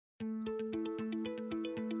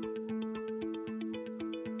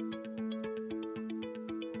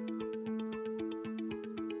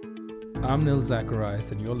I'm Nil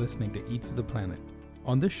Zacharias, and you're listening to Eat for the Planet.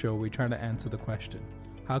 On this show, we try to answer the question,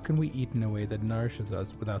 how can we eat in a way that nourishes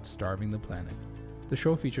us without starving the planet? The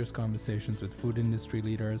show features conversations with food industry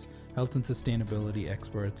leaders, health and sustainability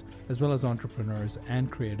experts, as well as entrepreneurs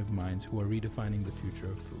and creative minds who are redefining the future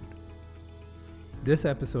of food. This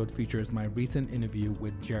episode features my recent interview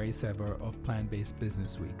with Jerry Sever of Plant-Based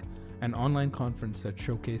Business Week, an online conference that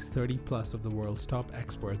showcased 30 plus of the world's top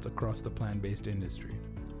experts across the plant-based industry.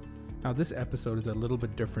 Now, this episode is a little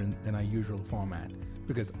bit different than our usual format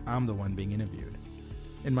because I'm the one being interviewed.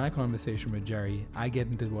 In my conversation with Jerry, I get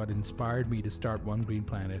into what inspired me to start One Green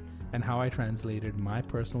Planet and how I translated my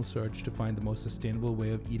personal search to find the most sustainable way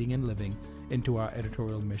of eating and living into our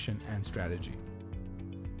editorial mission and strategy.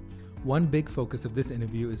 One big focus of this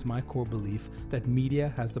interview is my core belief that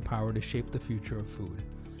media has the power to shape the future of food,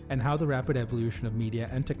 and how the rapid evolution of media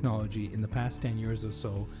and technology in the past 10 years or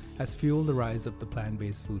so has fueled the rise of the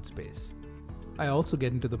plant-based food space. I also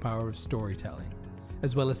get into the power of storytelling,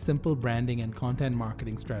 as well as simple branding and content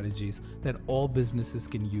marketing strategies that all businesses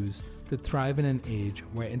can use to thrive in an age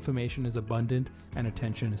where information is abundant and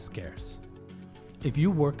attention is scarce. If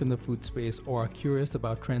you work in the food space or are curious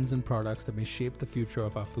about trends and products that may shape the future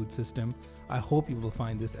of our food system, I hope you will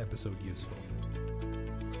find this episode useful.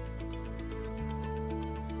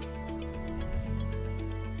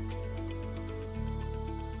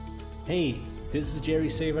 Hey, this is Jerry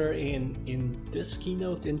Sever, and in this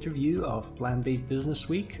keynote interview of Plant-Based Business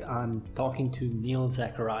Week, I'm talking to Nil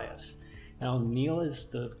Zacharias. Now, Nil is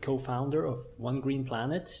the co-founder of One Green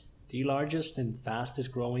Planet, the largest and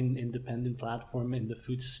fastest growing independent platform in the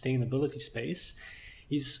food sustainability space.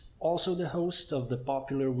 He's also the host of the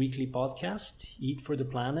popular weekly podcast, Eat for the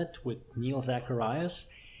Planet with Nil Zacharias,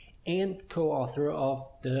 and co-author of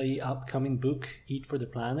the upcoming book Eat for the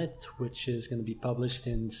Planet, which is going to be published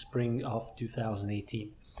in spring of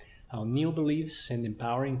 2018. Now, Nil believes in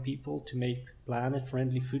empowering people to make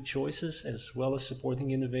planet-friendly food choices, as well as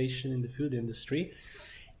supporting innovation in the food industry.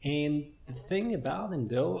 And the thing about him,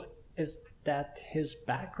 though, is that his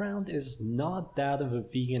background is not that of a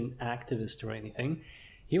vegan activist or anything.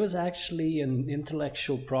 He was actually an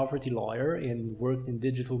intellectual property lawyer and worked in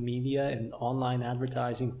digital media and online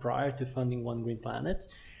advertising prior to funding One Green Planet,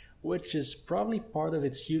 which is probably part of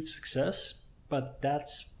its huge success, but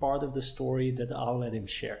that's part of the story that I'll let him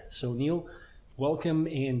share. So Nil, welcome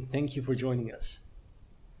and thank you for joining us.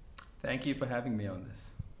 Thank you for having me on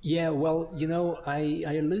this. Yeah, well, I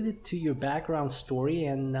alluded to your background story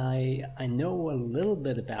and I know a little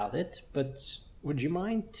bit about it, but would you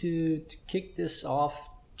mind to kick this off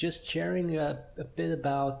just sharing a bit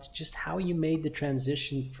about just how you made the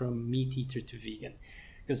transition from meat eater to vegan?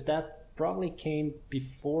 Because that probably came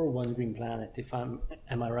before One Green Planet,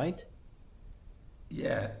 am I right?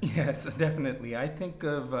 Yes, definitely. I think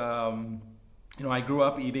of, I grew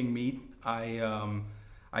up eating meat.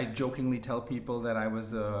 I jokingly tell people that I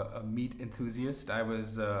was a meat enthusiast. That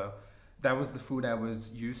was the food I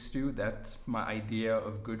was used to. That's my idea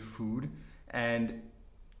of good food. And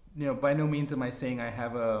by no means am I saying I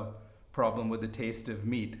have a problem with the taste of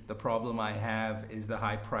meat. The problem I have is the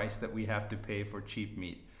high price that we have to pay for cheap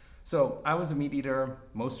meat. So I was a meat eater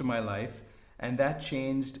most of my life, and that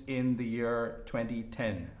changed in the year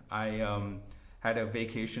 2010. I had a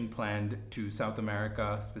vacation planned to South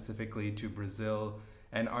America, specifically to Brazil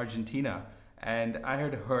and Argentina. And I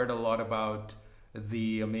had heard a lot about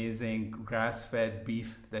the amazing grass-fed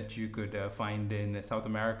beef that you could find in South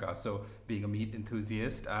America. So being a meat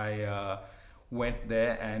enthusiast, I went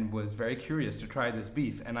there and was very curious to try this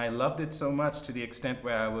beef. And I loved it so much to the extent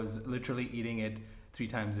where I was literally eating it 3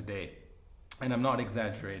 times a day. And I'm not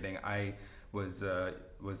exaggerating. I was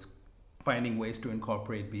finding ways to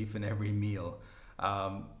incorporate beef in every meal.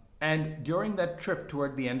 And during that trip,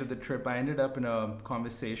 toward the end of the trip, I ended up in a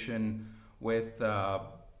conversation with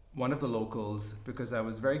one of the locals because I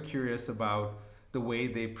was very curious about the way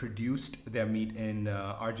they produced their meat in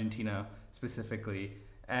Argentina specifically.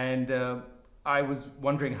 And I was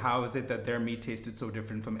wondering how is it that their meat tasted so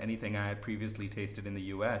different from anything I had previously tasted in the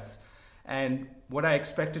US. And what I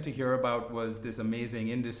expected to hear about was this amazing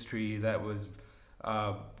industry that was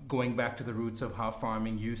going back to the roots of how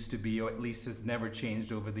farming used to be, or at least has never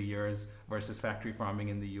changed over the years versus factory farming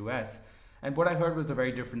in the US. And what I heard was a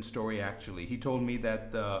very different story, actually. He told me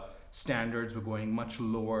that the standards were going much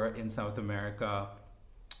lower in South America.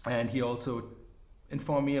 And he also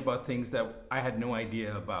informed me about things that I had no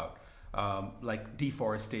idea about, like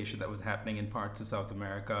deforestation that was happening in parts of South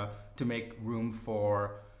America to make room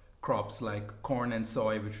for crops like corn and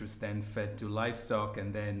soy, which was then fed to livestock,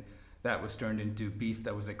 and then that was turned into beef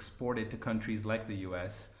that was exported to countries like the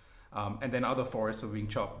US. And then other forests were being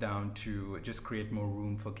chopped down to just create more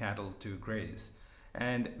room for cattle to graze.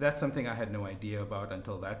 And that's something I had no idea about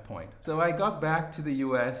until that point. So I got back to the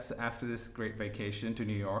US after this great vacation to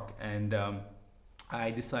New York, and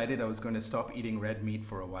I decided I was going to stop eating red meat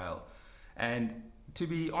for a while. And to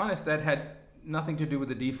be honest, that had nothing to do with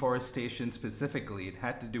the deforestation specifically. It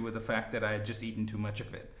had to do with the fact that I had just eaten too much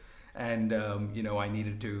of it. And, I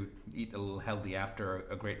needed to eat a little healthy after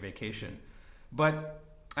a great vacation. But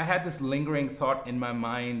I had this lingering thought in my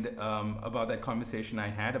mind about that conversation I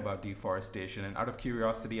had about deforestation. And out of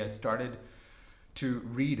curiosity, I started to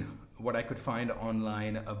read what I could find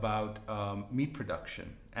online about meat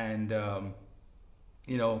production. And,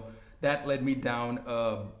 that led me down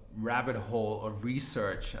a rabbit hole of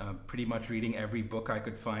research, pretty much reading every book I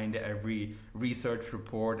could find, every research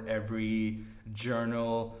report, every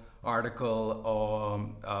journal, article,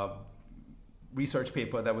 or research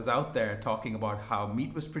paper that was out there talking about how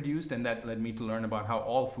meat was produced, and that led me to learn about how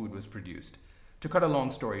all food was produced. To cut a long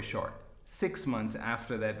story short, 6 months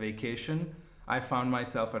after that vacation, I found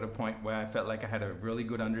myself at a point where I felt like I had a really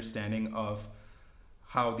good understanding of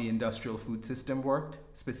how the industrial food system worked,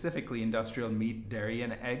 specifically industrial meat, dairy,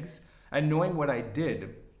 and eggs. And knowing what I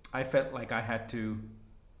did, I felt like I had to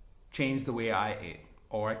change the way I ate,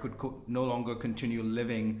 or I could no longer continue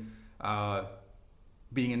living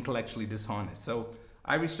being intellectually dishonest. So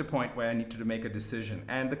I reached a point where I needed to make a decision.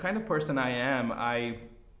 And the kind of person I am,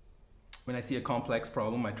 when I see a complex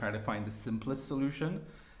problem, I try to find the simplest solution.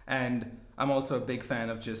 And I'm also a big fan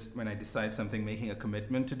of just, when I decide something, making a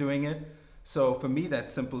commitment to doing it. So for me, that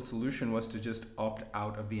simple solution was to just opt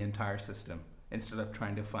out of the entire system instead of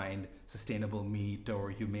trying to find sustainable meat or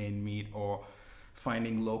humane meat or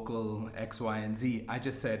finding local X, Y, and Z. I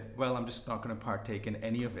just said, well, I'm just not going to partake in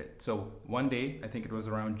any of it. So one day, I think it was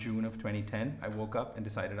around June of 2010, I woke up and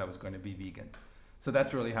decided I was going to be vegan. So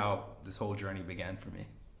that's really how this whole journey began for me.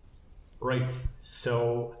 Right.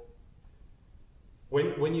 So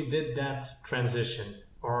when you did that transition,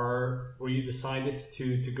 or were you decided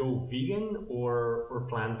to go vegan or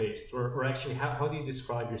plant-based? Or actually, how do you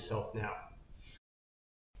describe yourself now?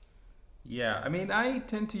 Yeah, I mean, I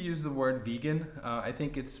tend to use the word vegan. I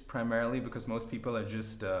think it's primarily because most people are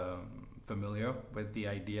just familiar with the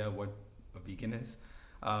idea of what a vegan is.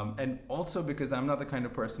 And also because I'm not the kind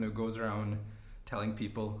of person who goes around telling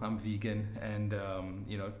people I'm vegan and,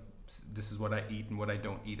 this is what I eat and what I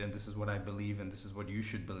don't eat, and this is what I believe and this is what you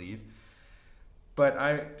should believe.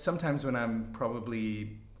 But sometimes when I'm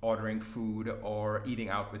probably ordering food or eating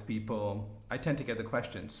out with people, I tend to get the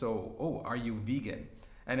question, so, are you vegan?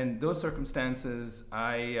 And in those circumstances,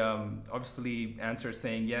 I obviously answer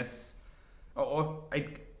saying yes.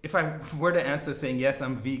 If I were to answer saying yes,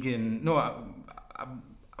 I'm vegan,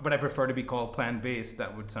 but I prefer to be called plant-based,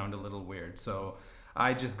 that would sound a little weird. So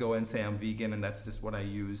I just go and say I'm vegan, and that's just what I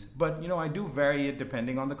use. But, I do vary it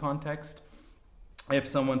depending on the context. If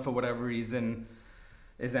someone, for whatever reason,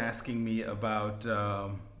 is asking me about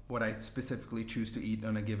what I specifically choose to eat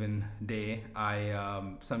on a given day,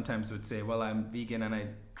 I sometimes would say, well, I'm vegan and I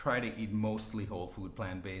try to eat mostly whole food,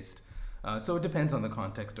 plant-based. So it depends on the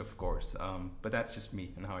context, of course. But that's just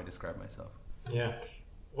me and how I describe myself. Yeah.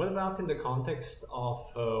 What about in the context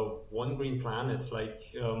of One Green Planet?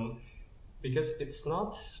 Because it's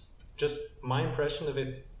not just my impression of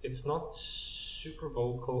it, it's not super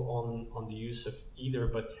vocal on the use of either,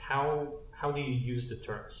 but how do you use the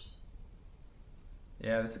terms?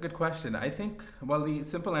 Yeah, that's a good question. I think, the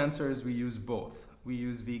simple answer is we use both. We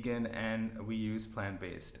use vegan and we use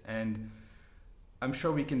plant-based. And I'm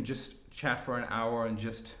sure we can just chat for an hour on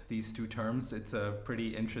just these two terms. It's a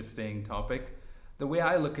pretty interesting topic. The way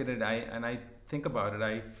I look at it, I think about it,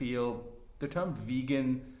 I feel the term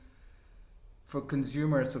vegan for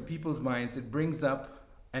consumers, for people's minds, it brings up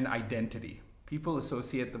an identity. People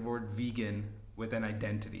associate the word vegan with an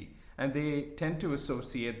identity. And they tend to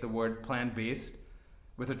associate the word plant-based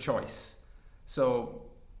with a choice. So,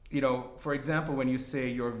 for example, when you say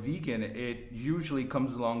you're vegan, it usually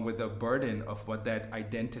comes along with a burden of what that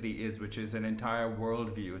identity is, which is an entire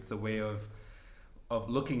worldview. It's a way of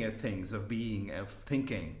looking at things, of being, of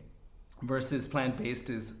thinking, versus plant-based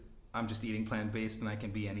is, I'm just eating plant-based and I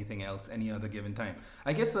can be anything else any other given time.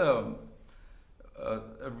 I guess a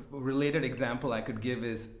related example I could give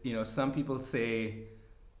is, some people say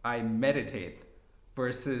I meditate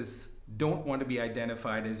versus don't want to be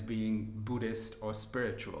identified as being Buddhist or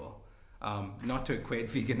spiritual. Not to equate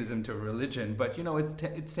veganism to a religion, but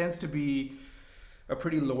it tends to be a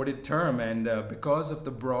pretty loaded term, and because of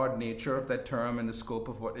the broad nature of that term and the scope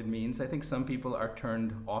of what it means, I think some people are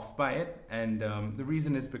turned off by it, and the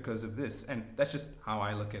reason is because of this, and that's just how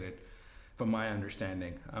I look at it. from my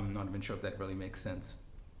understanding. I'm not even sure if that really makes sense.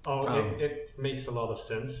 Oh, it makes a lot of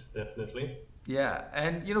sense, definitely. Yeah,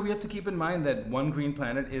 and we have to keep in mind that One Green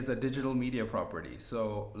Planet is a digital media property.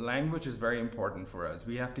 So language is very important for us.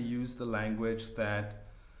 We have to use the language that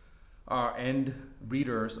our end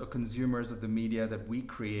readers or consumers of the media that we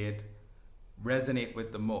create resonate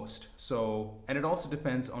with the most. So, and it also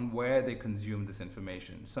depends on where they consume this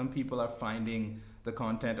information. Some people are finding the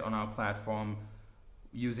content on our platform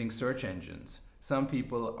using search engines. Some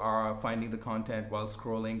people are finding the content while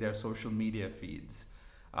scrolling their social media feeds.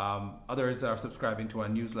 Others are subscribing to our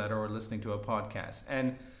newsletter or listening to a podcast.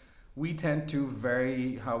 And we tend to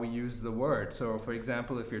vary how we use the word. So for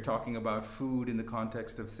example, if you're talking about food in the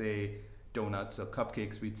context of, say, donuts or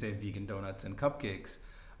cupcakes, we'd say vegan donuts and cupcakes.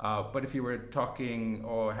 But if you were talking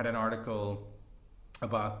or had an article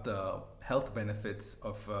about the health benefits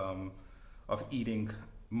of eating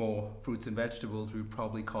more fruits and vegetables, we would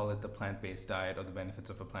probably call it the plant-based diet or the benefits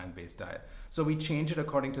of a plant-based diet. So we change it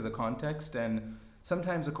according to the context and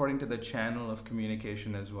sometimes according to the channel of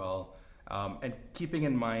communication as well. And keeping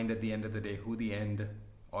in mind at the end of the day who the end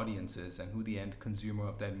audience is and who the end consumer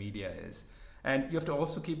of that media is. And you have to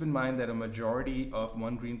also keep in mind that a majority of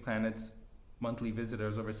One Green Planet's monthly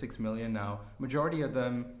visitors, over 6 million now, majority of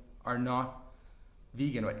them are not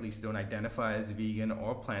vegan, or at least don't identify as vegan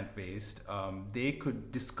or plant-based. They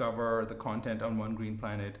could discover the content on One Green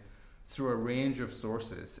Planet through a range of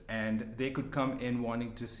sources, and they could come in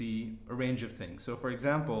wanting to see a range of things. So for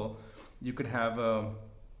example, you could have a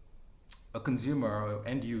consumer or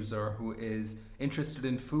end user who is interested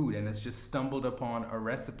in food and has just stumbled upon a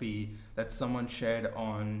recipe that someone shared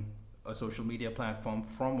on a social media platform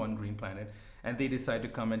from One Green Planet, and they decide to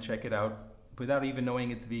come and check it out without even knowing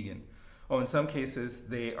it's vegan. Or in some cases,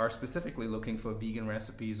 they are specifically looking for vegan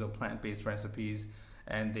recipes or plant-based recipes,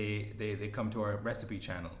 and they come to our recipe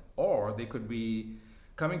channel. Or they could be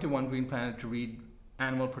coming to One Green Planet to read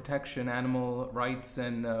animal protection, animal rights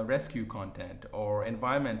and rescue content, or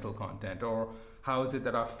environmental content, or how is it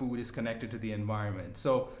that our food is connected to the environment.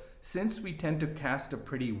 So since we tend to cast a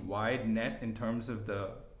pretty wide net in terms of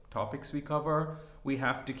the topics we cover, we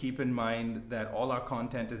have to keep in mind that all our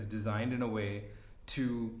content is designed in a way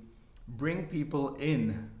to bring people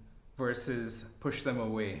in versus push them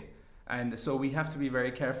away. And so we have to be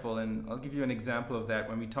very careful, and I'll give you an example of that.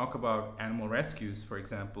 When we talk about animal rescues, for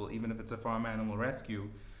example, even if it's a farm animal rescue,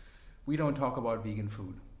 we don't talk about vegan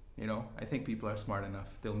food. I think people are smart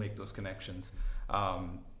enough, they'll make those connections.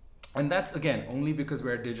 And that's, again, only because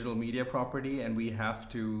we're a digital media property, and we have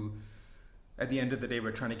to, at the end of the day,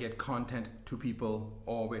 we're trying to get content to people,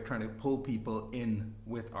 or we're trying to pull people in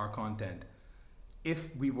with our content.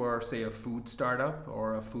 If we were, say, a food startup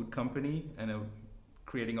or a food company and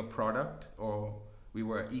creating a product, or we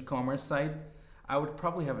were an e-commerce site, I would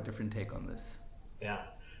probably have a different take on this. Yeah,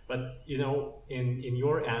 but in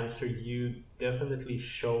your answer, you definitely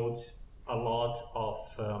showed a lot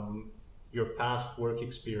of your past work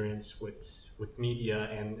experience with media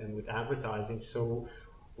and with advertising. So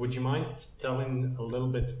would you mind telling a little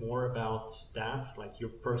bit more about that, like your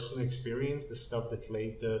personal experience, the stuff that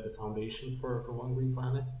laid the foundation for One Green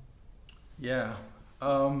Planet? Yeah.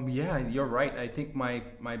 You're right. I think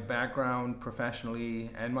my background professionally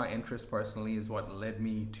and my interest personally is what led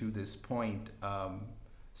me to this point.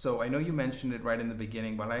 So I know you mentioned it right in the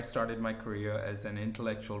beginning, but I started my career as an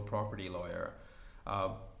intellectual property lawyer.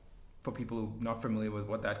 For people who are not familiar with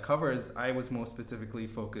what that covers, I was more specifically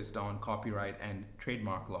focused on copyright and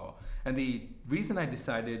trademark law. And the reason I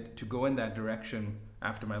decided to go in that direction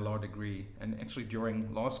after my law degree, and actually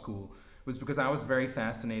during law school, was because I was very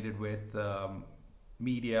fascinated with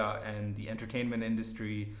media and the entertainment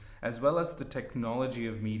industry, as well as the technology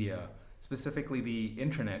of media, specifically the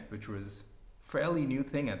internet, which was a fairly new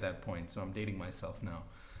thing at that point. So I'm dating myself now.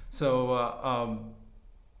 So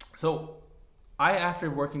I, after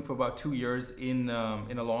working for about 2 years in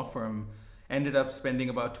a law firm, ended up spending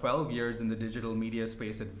about 12 years in the digital media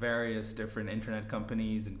space at various different internet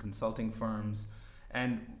companies and consulting firms.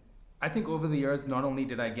 And I think over the years, not only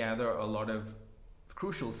did I gather a lot of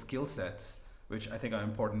crucial skill sets, which I think are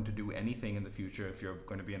important to do anything in the future if you're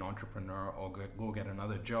going to be an entrepreneur or go get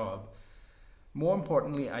another job. More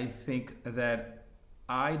importantly, I think that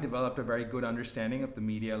I developed a very good understanding of the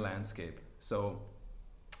media landscape. So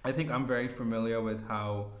I think I'm very familiar with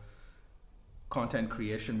how content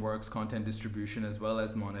creation works, content distribution, as well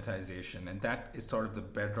as monetization. And that is sort of the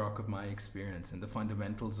bedrock of my experience and the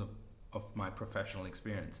fundamentals of my professional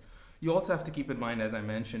experience. You also have to keep in mind, as I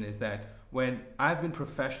mentioned, is that when I've been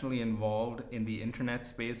professionally involved in the internet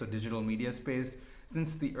space or digital media space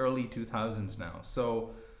since the early 2000s now.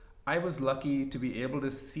 So I was lucky to be able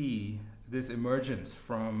to see this emergence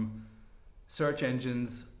from search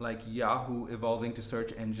engines like Yahoo evolving to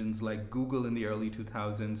search engines like Google in the early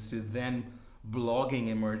 2000s, to then blogging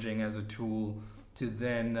emerging as a tool, to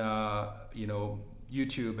then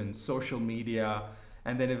YouTube and social media,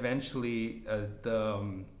 and then eventually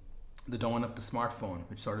the dawn of the smartphone,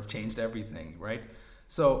 which sort of changed everything, right?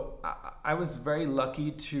 So I was very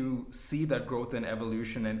lucky to see that growth and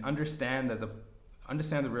evolution and understand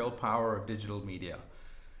the real power of digital media.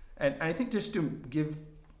 And I think just to give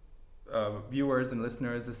viewers and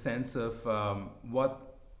listeners a sense of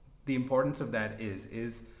what the importance of that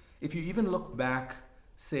is if you even look back,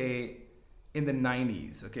 say, in the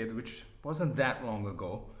 90s, okay, which wasn't that long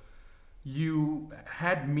ago, you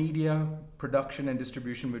had media production and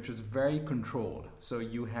distribution which was very controlled. So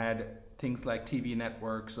you had things like TV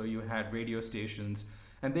networks, or you had radio stations,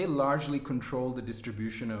 and they largely controlled the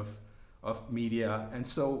distribution of media. And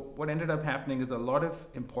so what ended up happening is a lot of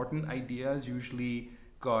important ideas usually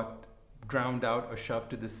got drowned out or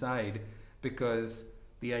shoved to the side, because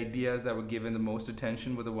the ideas that were given the most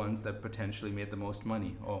attention were the ones that potentially made the most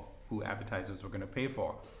money, or who advertisers were going to pay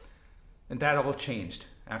for. And that all changed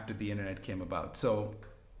after the internet came about. So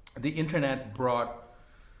the internet brought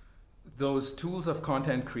those tools of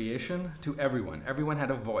content creation to everyone. Everyone had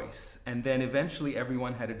a voice. And then eventually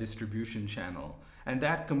everyone had a distribution channel. And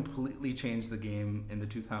that completely changed the game in the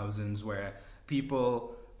 2000s, where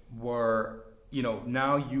people were,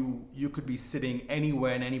 now you could be sitting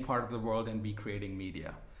anywhere in any part of the world and be creating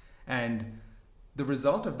media. And the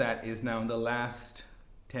result of that is now in the last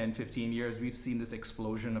 10, 15 years, we've seen this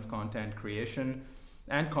explosion of content creation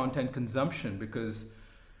and content consumption, because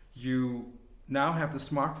you now have the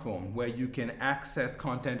smartphone where you can access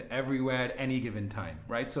content everywhere at any given time,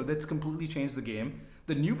 right? So that's completely changed the game.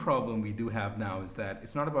 The new problem we do have now is that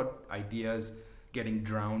it's not about ideas getting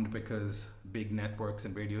drowned because big networks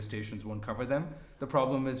and radio stations won't cover them. The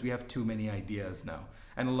problem is we have too many ideas now.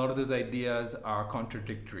 And a lot of those ideas are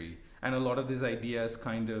contradictory. And a lot of these ideas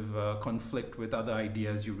kind of conflict with other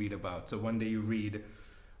ideas you read about. So one day you read,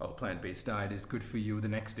 plant-based diet is good for you. The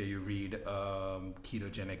next day you read,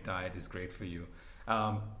 ketogenic diet is great for you.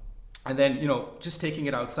 And then, just taking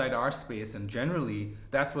it outside our space, and generally,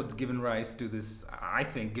 that's what's given rise to this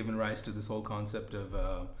whole concept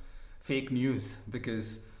of fake news.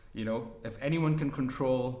 Because, if anyone can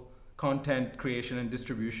control content creation and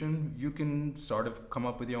distribution, you can sort of come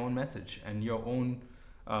up with your own message and your own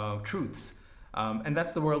truths. And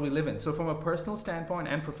that's the world we live in. So from a personal standpoint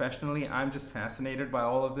and professionally, I'm just fascinated by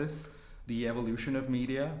all of this. The evolution of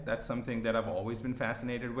media, that's something that I've always been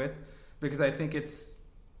fascinated with, because I think it's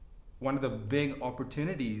one of the big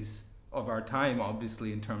opportunities of our time,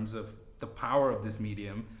 obviously, in terms of the power of this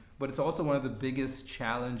medium, but it's also one of the biggest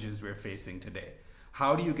challenges we're facing today.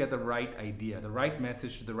 How do you get the right idea, the right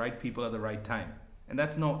message to the right people at the right time? And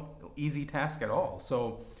that's no easy task at all.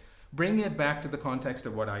 So bringing it back to the context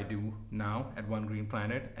of what I do now at One Green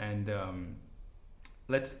Planet, and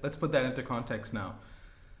let's put that into context now.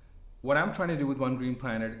 What I'm trying to do with One Green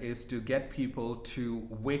Planet is to get people to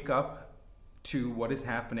wake up to what is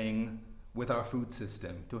happening with our food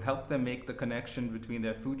system, to help them make the connection between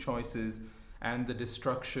their food choices and the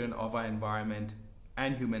destruction of our environment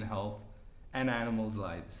and human health and animals'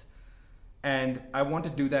 lives. And I want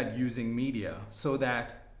to do that using media so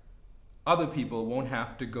that other people won't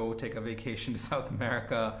have to go take a vacation to South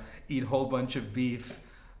America, eat a whole bunch of beef,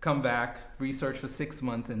 come back, research for 6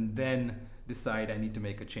 months, and then decide I need to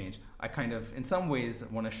make a change. I kind of, in some ways,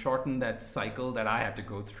 want to shorten that cycle that I had to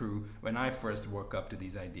go through when I first woke up to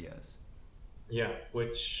these ideas. Yeah,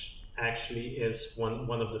 which actually is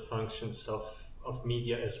one of the functions of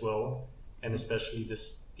media as well, and especially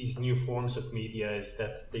these new forms of media, is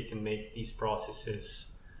that they can make these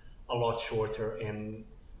processes a lot shorter and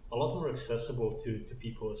a lot more accessible to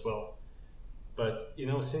people as well. But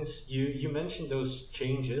since you mentioned those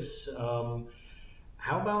changes,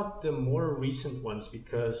 how about the more recent ones?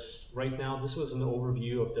 Because right now this was an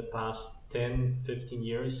overview of the past 10, 15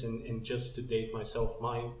 years, and just to date myself,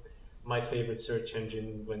 my favorite search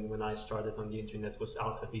engine when I started on the internet was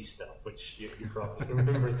Alta Vista, which you probably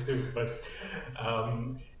remember too. But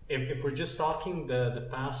if we're just talking the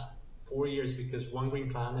past 4 years, because One Green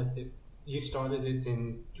Planet, you started it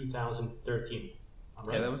in 2013,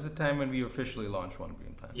 right? Yeah, that was the time when we officially launched One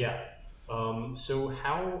Green Planet. Yeah. So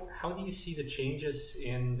how do you see the changes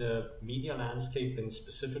in the media landscape, and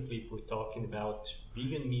specifically if we're talking about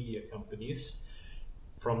vegan media companies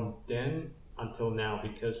from then until now?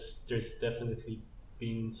 Because there's definitely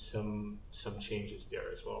been some changes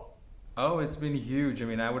there as well. Oh, it's been huge. I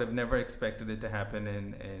mean, I would have never expected it to happen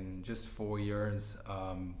in just 4 years.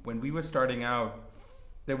 When we were starting out,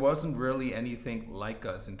 there wasn't really anything like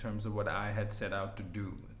us in terms of what I had set out to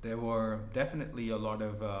do. There were definitely a lot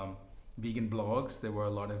of vegan blogs. There were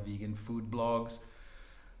a lot of vegan food blogs.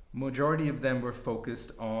 Majority of them were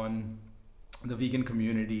focused on the vegan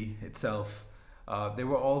community itself. There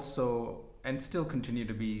were also, and still continue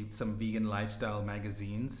to be, some vegan lifestyle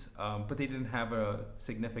magazines, but they didn't have a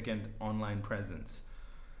significant online presence.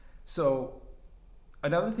 So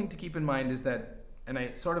another thing to keep in mind is that, and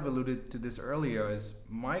I sort of alluded to this earlier, is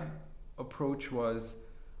my approach was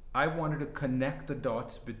I wanted to connect the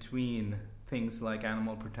dots between things like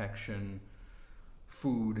animal protection,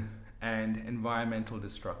 food, and environmental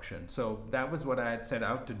destruction. So that was what I had set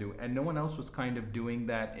out to do, and no one else was kind of doing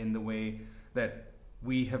that in the way that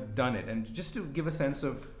we have done it. And just to give a sense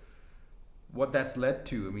of what that's led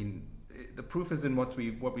to, I mean, the proof is in what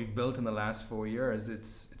we've built in the last 4 years.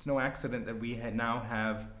 It's no accident that we now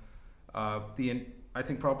have I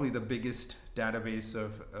think probably the biggest database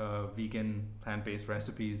of vegan plant-based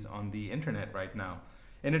recipes on the internet right now.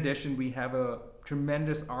 In addition, we have a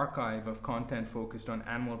tremendous archive of content focused on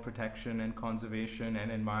animal protection and conservation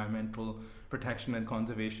and environmental protection and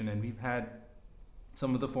conservation, and we've had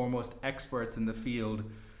some of the foremost experts in the field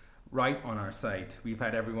right on our site. We've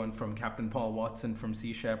had everyone from Captain Paul Watson from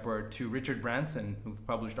Sea Shepherd to Richard Branson, who've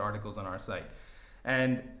published articles on our site.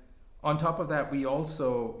 And on top of that, we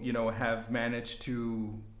also, have managed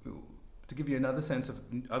to give you another sense of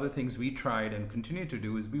other things we tried and continue to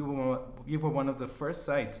do, is we were one of the first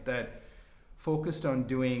sites that focused on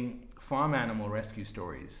doing farm animal rescue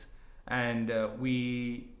stories. And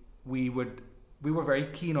we were very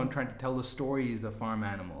keen on trying to tell the stories of farm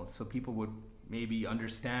animals, so people would maybe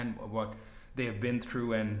understand what they have been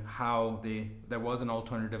through and how there was an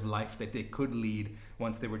alternative life that they could lead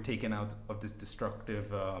once they were taken out of this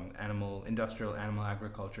destructive industrial animal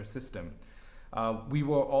agriculture system. We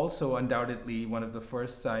were also undoubtedly one of the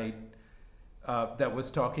first site that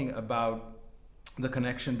was talking about the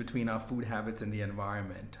connection between our food habits and the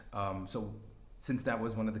environment. So since that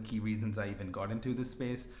was one of the key reasons I even got into this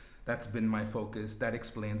space, that's been my focus. That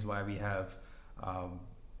explains why we have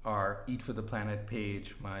our Eat for the Planet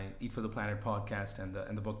page, my Eat for the Planet podcast,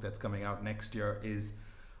 and the book that's coming out next year is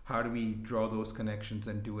how do we draw those connections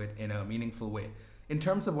and do it in a meaningful way. In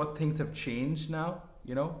terms of what things have changed now,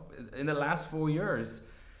 in the last 4 years,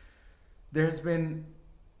 there's been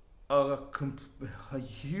a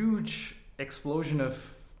huge explosion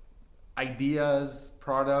of ideas,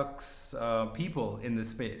 products, people in this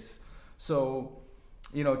space. So,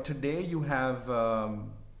 today you have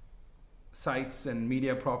sites and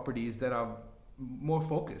media properties that are more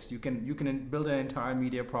focused. You can build an entire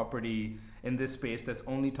media property in this space that's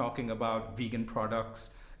only talking about vegan products,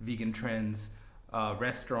 vegan trends,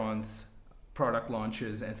 restaurants, product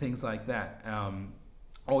launches, and things like that.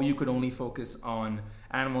 Or you could only focus on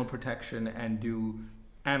animal protection and do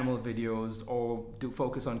animal videos, or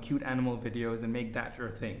focus on cute animal videos and make that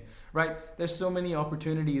your thing, right? There's so many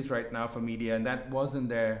opportunities right now for media, and that wasn't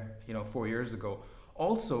there 4 years ago.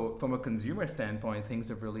 Also, from a consumer standpoint, things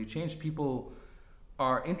have really changed. People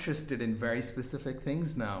are interested in very specific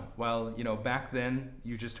things now. While, back then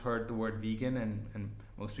you just heard the word vegan and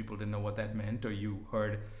most people didn't know what that meant, or you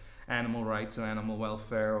heard animal rights or animal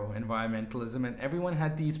welfare or environmentalism, and everyone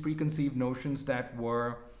had these preconceived notions that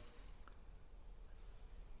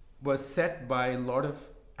was set by a lot of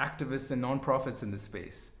activists and nonprofits in this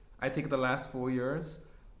space. I think the last 4 years,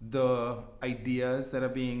 the ideas that are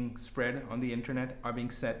being spread on the internet are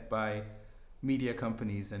being set by media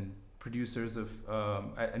companies and producers of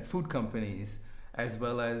and food companies, as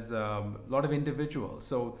well as a lot of individuals.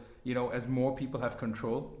 So as more people have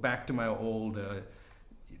control, back to my old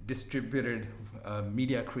distributed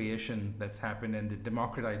media creation that's happened and the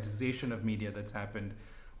democratization of media that's happened,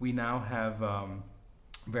 we now have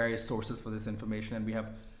various sources for this information, and we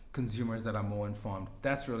have consumers that are more informed.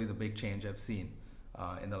 That's really the big change I've seen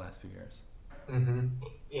in the last few years. Mm-hmm.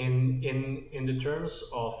 In the terms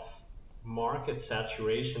of market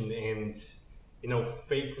saturation and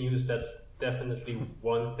fake news, that's definitely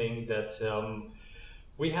one thing that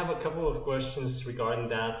we have a couple of questions regarding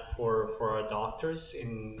that for our doctors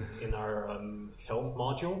in our health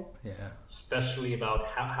module. Yeah. Especially about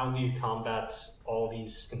how do you combat all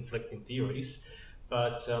these conflicting theories,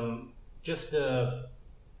 but just the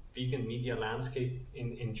vegan media landscape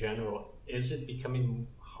in general. Is it becoming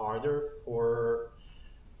harder for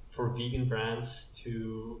vegan brands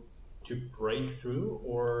to break through,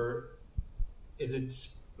 or is it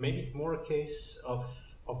maybe more a case of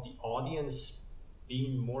the audience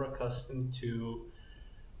being more accustomed to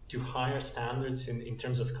higher standards in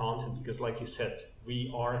terms of content? Because like you said, we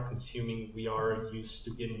are used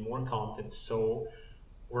to getting more content. So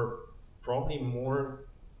we're probably more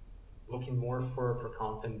looking more for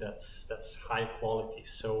content that's high quality.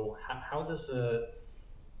 So how does a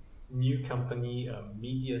new company, a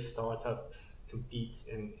media startup, compete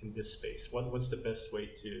in this space? What's the best way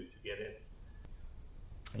to get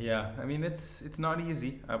in? Yeah, I mean it's not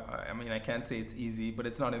easy. I mean I can't say it's easy, but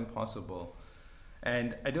it's not impossible.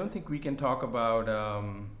 And I don't think we can talk about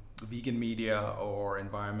vegan media or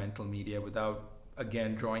environmental media without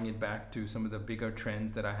again drawing it back to some of the bigger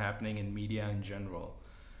trends that are happening in media in general.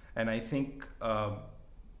 And I think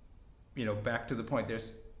back to the point,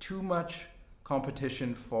 there's too much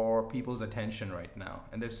competition for people's attention right now,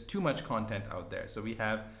 and there's too much content out there. So we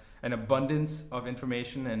have an abundance of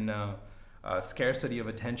information and a scarcity of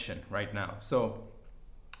attention right now. So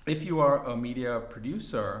if you are a media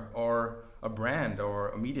producer or a brand or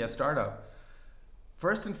a media startup,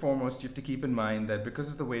 first and foremost, you have to keep in mind that because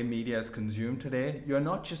of the way media is consumed today, you're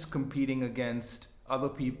not just competing against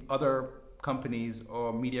other companies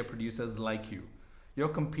or media producers like you. You're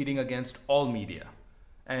competing against all media.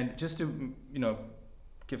 And just to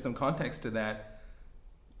give some context to that,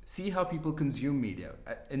 see how people consume media.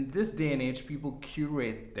 In this day and age, people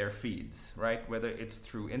curate their feeds, right? Whether it's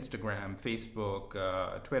through Instagram,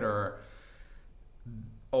 Facebook, Twitter,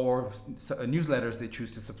 or newsletters they choose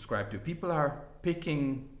to subscribe to. People are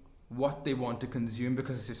picking what they want to consume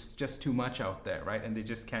because it's just too much out there, right? And they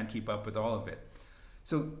just can't keep up with all of it.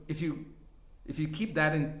 So if you keep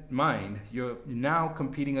that in mind, you're now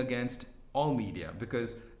competing against all media,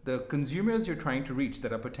 because the consumers you're trying to reach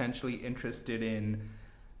that are potentially interested in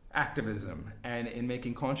activism and in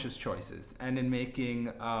making conscious choices and in making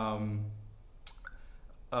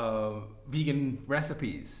vegan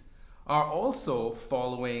recipes are also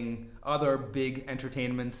following other big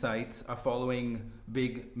entertainment sites, are following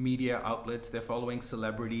big media outlets, they're following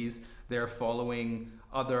celebrities, they're following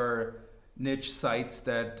other niche sites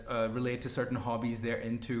that relate to certain hobbies they're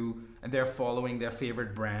into, and they're following their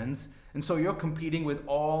favorite brands. And so you're competing with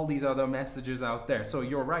all these other messages out there. So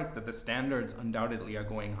you're right that the standards undoubtedly are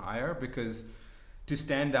going higher, because to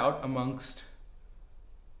stand out amongst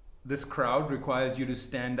this crowd requires you to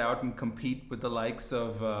stand out and compete with the likes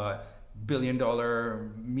of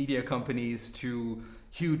billion-dollar media companies to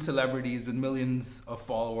huge celebrities with millions of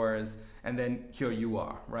followers, and then here you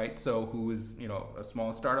are, right? So who is a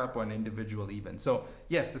small startup or an individual even. So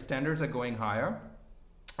yes, the standards are going higher,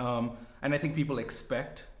 and I think people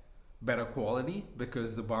expect better quality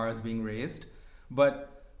because the bar is being raised.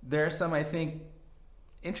 But there are some, I think,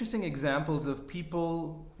 interesting examples of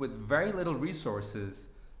people with very little resources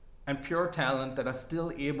and pure talent that are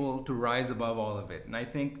still able to rise above all of it. And I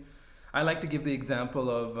think I like to give the example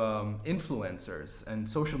of influencers and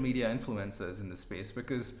social media influencers in the space,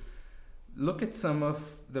 because look at some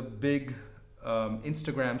of the big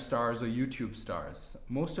Instagram stars or YouTube stars.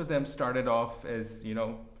 Most of them started off as,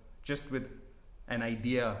 just with an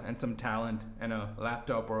idea and some talent and a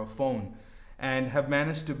laptop or a phone, and have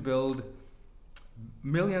managed to build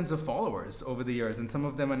millions of followers over the years. And some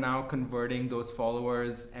of them are now converting those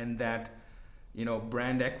followers and that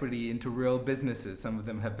brand equity into real businesses. Some of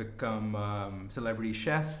them have become celebrity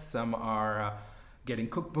chefs. Some are getting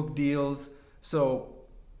cookbook deals. So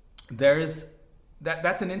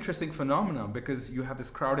that's an interesting phenomenon, because you have this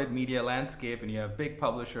crowded media landscape and you have big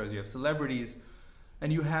publishers, you have celebrities,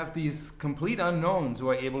 and you have these complete unknowns who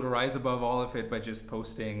are able to rise above all of it by just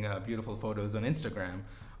posting beautiful photos on Instagram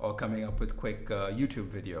or coming up with quick YouTube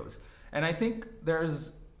videos. And I think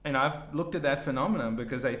and I've looked at that phenomenon,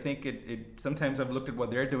 because I think it sometimes I've looked at what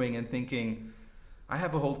they're doing and thinking, I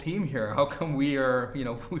have a whole team here. How come we are,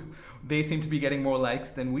 they seem to be getting more likes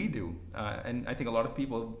than we do? And I think a lot of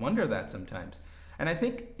people wonder that sometimes. And I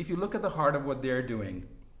think if you look at the heart of what they're doing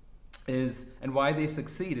and why they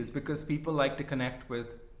succeed is because people like to connect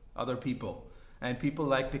with other people, and people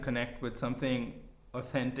like to connect with something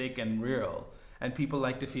authentic and real. And people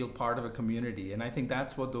like to feel part of a community. And I think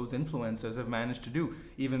that's what those influencers have managed to do,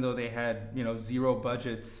 even though they had, zero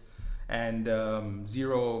budgets and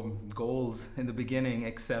zero goals in the beginning,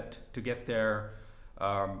 except to get their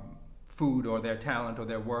food or their talent or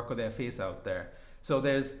their work or their face out there. So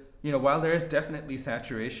there's, while there is definitely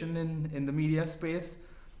saturation in the media space,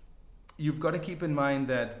 you've got to keep in mind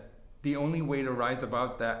that the only way to rise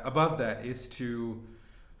above that is to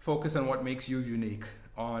focus on what makes you unique,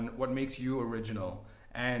 on what makes you original,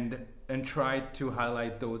 and try to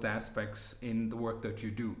highlight those aspects in the work that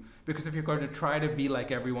you do. Because if you're going to try to be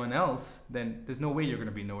like everyone else, then there's no way you're going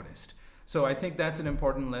to be noticed. So I think that's an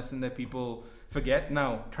important lesson that people forget.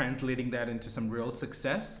 Now, translating that into some real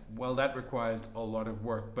success, well, that requires a lot of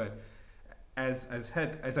work. But as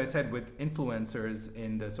I said, with influencers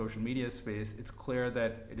in the social media space, it's clear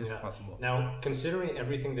that it is possible. Now, considering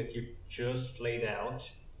everything that you just laid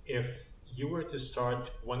out, if you were to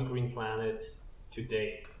start One Green Planet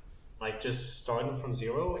today, like just starting from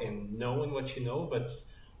zero and knowing what you know, but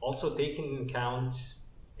also taking into account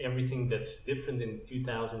everything that's different in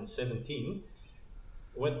 2017,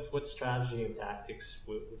 what strategy and tactics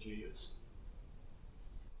would you use?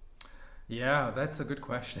 Yeah, that's a good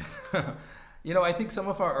question. I think some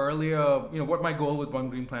of our earlier, what my goal with One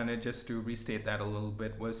Green Planet, just to restate that a little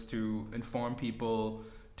bit, was to inform people,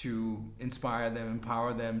 to inspire them,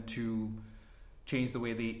 empower them to change the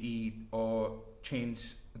way they eat or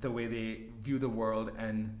change the way they view the world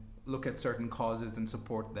and look at certain causes and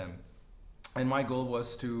support them. And my goal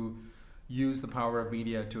was to use the power of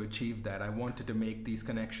media to achieve that. I wanted to make these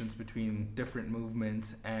connections between different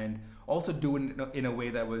movements and also do it in a way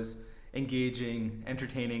that was engaging,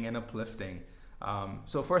 entertaining, and uplifting.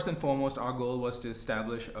 So first and foremost, our goal was to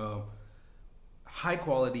establish a high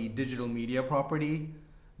quality digital media property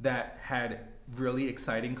that had really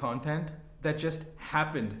exciting content that just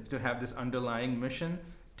happened to have this underlying mission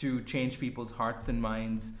to change people's hearts and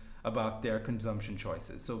minds about their consumption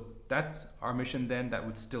choices. So that's our mission then. That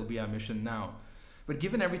would still be our mission now. But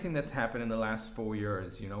given everything that's happened in the last 4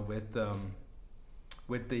 years,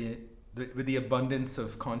 with the abundance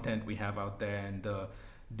of content we have out there and the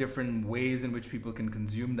different ways in which people can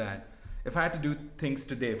consume that, if I had to do things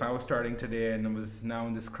today, if I was starting today and I was now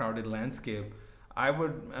in this crowded landscape, I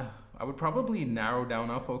would probably narrow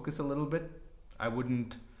down our focus a little bit. I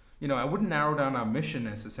wouldn't narrow down our mission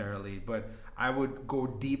necessarily, but I would go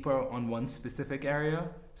deeper on one specific area.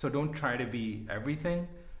 So don't try to be everything.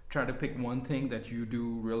 Try to pick one thing that you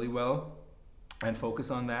do really well and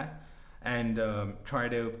focus on that, and try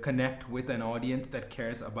to connect with an audience that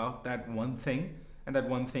cares about that one thing. And that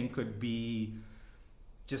one thing could be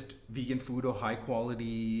just vegan food or high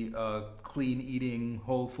quality, clean eating,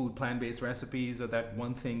 whole food, plant-based recipes, or that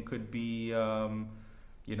one thing could be,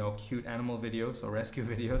 cute animal videos or rescue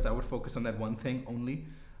videos. I would focus on that one thing only,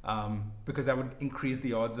 because that would increase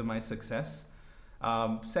the odds of my success.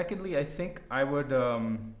 Secondly, I think I would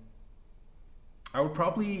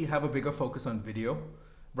probably have a bigger focus on video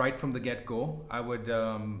right from the get-go. I would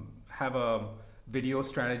have a video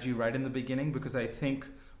strategy right in the beginning, because I think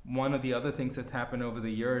one of the other things that's happened over the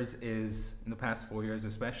years is, in the past 4 years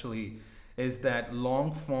especially, is that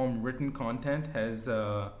long-form written content has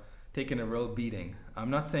taken a real beating. I'm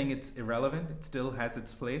not saying it's irrelevant, it still has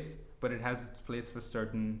its place, but it has its place for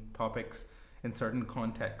certain topics in certain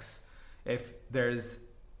contexts. If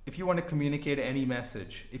you want to communicate any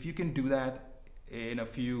message, if you can do that in a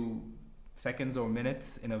few seconds or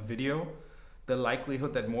minutes in a video, the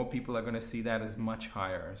likelihood that more people are going to see that is much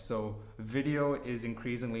higher. So video is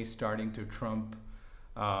increasingly starting to trump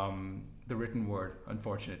the written word,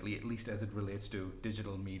 unfortunately, at least as it relates to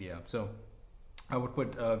digital media. So I would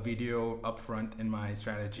put video up front in my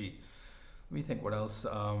strategy. Let me think what else.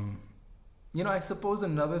 I suppose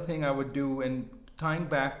another thing I would do, and tying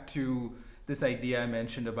back to this idea I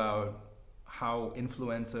mentioned about how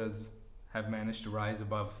influencers have managed to rise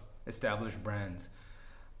above established brands,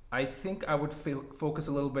 I think I would focus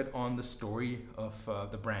a little bit on the story of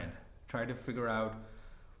the brand. Try to figure out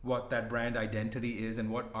what that brand identity is and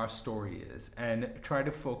what our story is, and try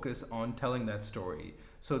to focus on telling that story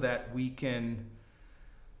so that we can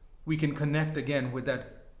connect again with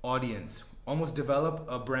that audience, almost develop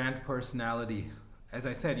a brand personality. As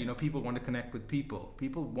I said, people want to connect with people.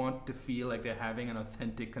 People want to feel like they're having an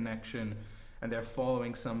authentic connection and they're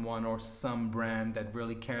following someone or some brand that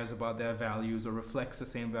really cares about their values or reflects the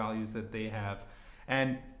same values that they have.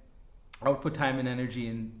 And I would put time and energy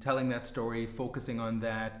in telling that story, focusing on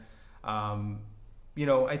that.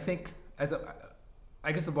 I think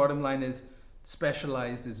I guess the bottom line is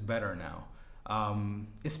specialized is better now.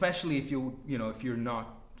 Especially if you're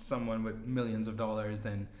not someone with millions of dollars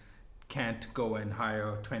and can't go and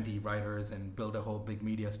hire 20 writers and build a whole big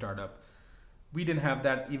media startup. We didn't have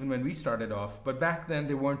that even when we started off, but back then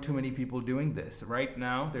there weren't too many people doing this. Right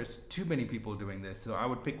now, there's too many people doing this. So I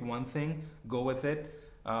would pick one thing, go with it.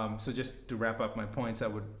 So just to wrap up my points, I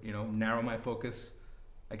would, narrow my focus,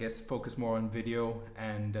 I guess, focus more on video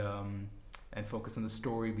and focus on the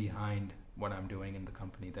story behind what I'm doing in the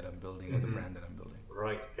company that I'm building or the brand that I'm building.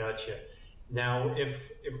 Right, gotcha. Now, if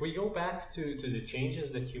we go back to the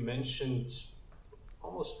changes that you mentioned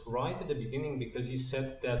almost right at the beginning, because you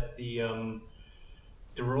said that the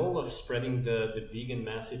role of spreading the vegan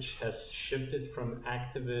message has shifted from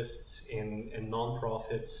activists and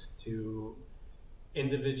nonprofits to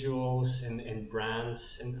individuals and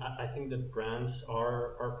brands, and I think that brands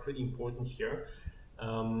are pretty important here.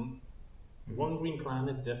 Um, One Green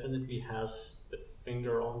Planet definitely has the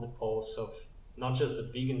finger on the pulse of not just the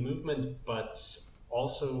vegan movement, but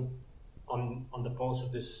also on the pulse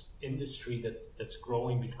of this industry that's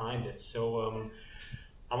growing behind it. So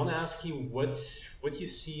I want to ask you what you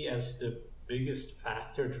see as the biggest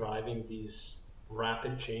factor driving these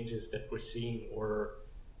rapid changes that we're seeing, or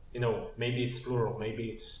maybe it's plural, maybe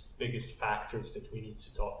it's biggest factors that we need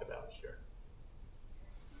to talk about here.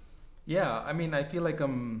 Yeah, I mean, I feel like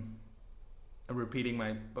I'm repeating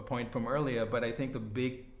my a point from earlier, but I think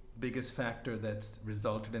the biggest factor that's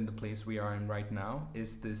resulted in the place we are in right now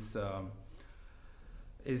is this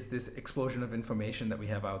explosion of information that we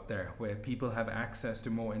have out there, where people have access to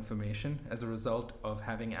more information. As a result of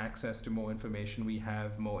having access to more information, we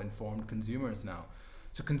have more informed consumers now.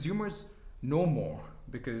 So consumers know more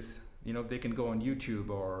because they can go on YouTube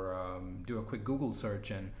or do a quick Google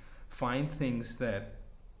search and find things that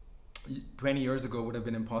 20 years ago would have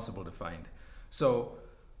been impossible to find. So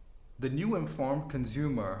the new informed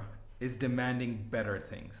consumer is demanding better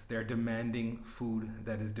things. They're demanding food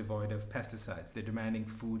that is devoid of pesticides. They're demanding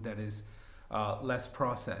food that is less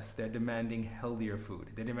processed. They're demanding healthier food.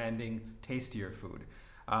 They're demanding tastier food.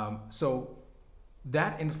 So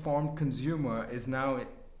that informed consumer is now,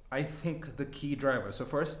 I think, the key driver. So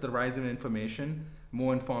first, the rise in information,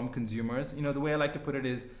 more informed consumers. The way I like to put it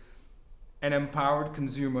is an empowered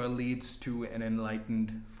consumer leads to an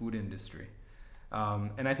enlightened food industry.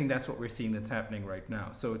 And I think that's what we're seeing that's happening right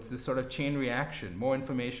now. So it's this sort of chain reaction, more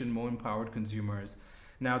information, more empowered consumers.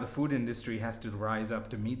 Now the food industry has to rise up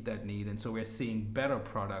to meet that need. And so we're seeing better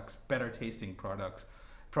products, better tasting products,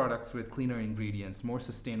 products with cleaner ingredients, more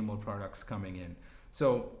sustainable products coming in.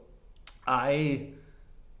 So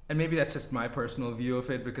and maybe that's just my personal view of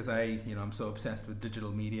it because I'm so obsessed with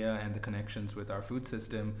digital media and the connections with our food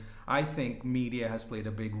system. I think media has played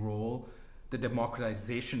a big role. The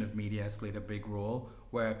democratization of media has played a big role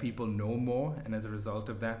where people know more, and as a result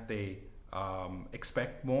of that, they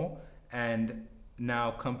expect more. And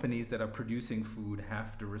now companies that are producing food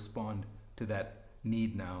have to respond to that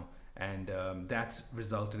need now. And that's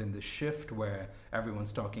resulted in the shift where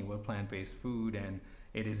everyone's talking about plant-based food, and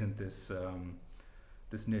it isn't this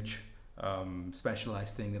niche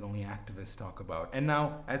specialized thing that only activists talk about. And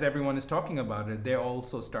now, as everyone is talking about it, they're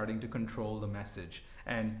also starting to control the message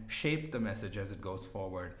and shape the message as it goes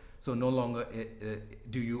forward. So no longer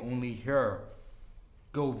do you only hear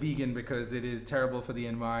go vegan because it is terrible for the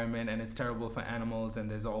environment and it's terrible for animals and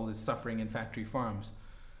there's all this suffering in factory farms.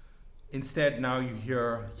 Instead, now you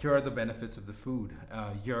hear, here are the benefits of the food.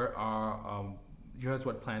 Here's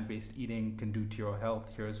what plant-based eating can do to your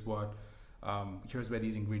health. Here's where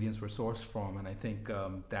these ingredients were sourced from. And I think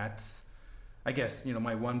that's, I guess,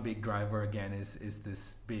 my one big driver again is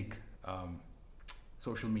this big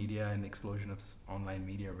social media and explosion of online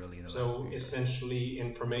media really. So essentially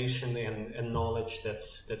information and knowledge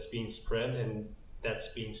that's being spread, and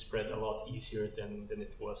that's being spread a lot easier than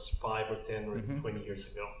it was 5 or 10 or 20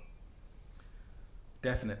 years ago.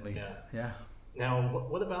 Definitely. Yeah. Now,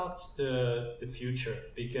 what about the future?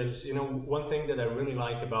 Because, one thing that I really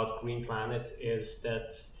like about Green Planet is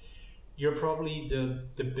that you're probably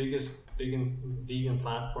the biggest vegan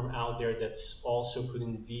platform out there that's also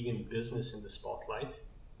putting vegan business in the spotlight.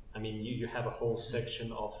 I mean, you have a whole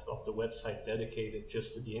section of the website dedicated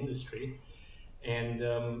just to the industry. And,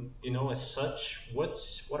 as such,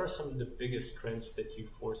 what are some of the biggest trends that you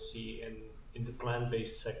foresee in the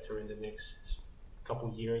plant-based sector in the next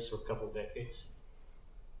couple years or couple decades?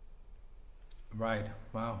 Right.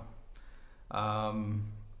 Wow.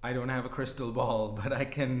 I don't have a crystal ball, but I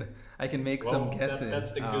can make some guesses.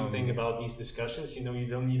 That's the good thing about these discussions. You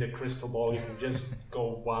don't need a crystal ball. You can just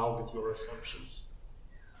go wild with your assumptions.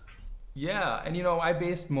 Yeah, and I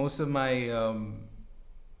based most of my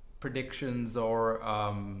predictions or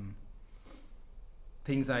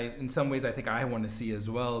things in some ways I think I want to see as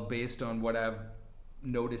well, based on what I've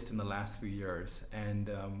noticed in the last few years. And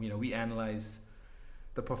we analyze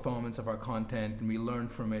the performance of our content and we learn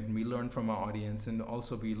from it, and we learn from our audience, and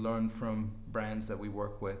also we learn from brands that we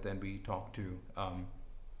work with and we talk to.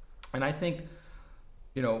 And I think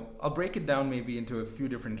I'll break it down maybe into a few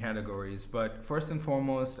different categories, but first and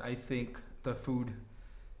foremost, I think the food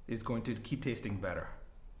is going to keep tasting better.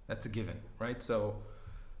 That's a given, right? So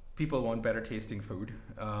people want better tasting food.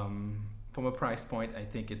 From a price point, I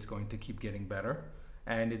think it's going to keep getting better,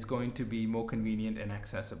 and it's going to be more convenient and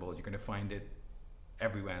accessible. You're going to find it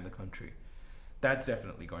everywhere in the country. That's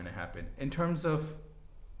definitely going to happen. In terms of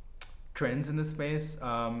trends in the space,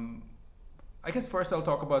 I guess first I'll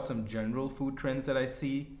talk about some general food trends that I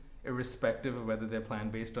see, irrespective of whether they're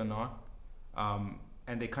plant based or not.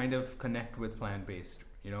 And they kind of connect with plant based,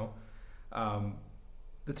 you know. Um,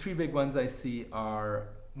 the three big ones I see are,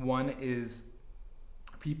 one is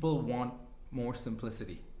people want more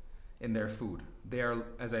simplicity in their food. They are,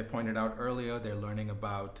 as I pointed out earlier, they're learning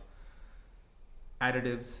about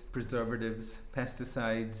additives, preservatives,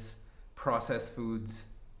 pesticides, processed foods,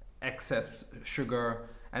 excess sugar,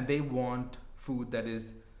 and they want food that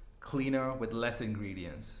is cleaner with less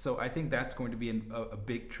ingredients. So I think that's going to be a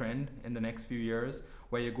big trend in the next few years,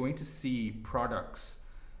 where you're going to see products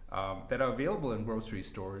that are available in grocery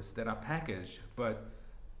stores that are packaged, but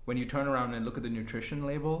when you turn around and look at the nutrition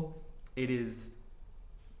label, it is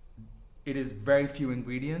very few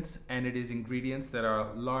ingredients, and it is ingredients that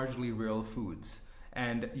are largely real foods.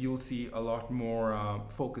 And you'll see a lot more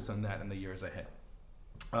focus on that in the years ahead.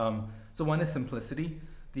 So one is simplicity.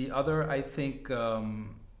 The other, I think,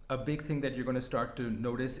 a big thing that you're going to start to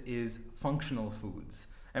notice is functional foods.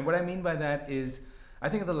 And what I mean by that is, I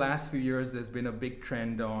think in the last few years, there's been a big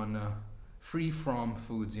trend on free from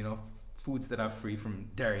foods, you know, foods that are free from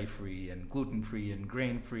dairy free and gluten free and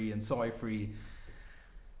grain free and soy free.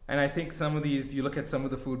 And I think some of these, you look at some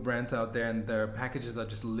of the food brands out there and their packages are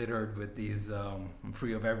just littered with these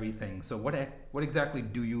free of everything. So what exactly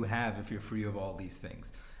do you have if you're free of all these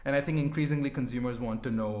things? And I think increasingly consumers want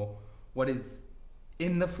to know what is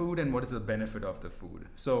in the food and what is the benefit of the food.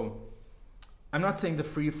 So I'm not saying the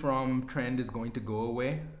free from trend is going to go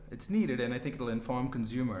away. It's needed, and I think it'll inform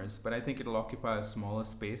consumers, but I think it'll occupy a smaller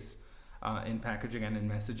space in packaging and in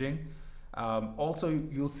messaging. Also,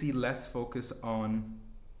 you'll see less focus on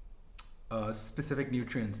specific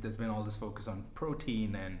nutrients. There's been all this focus on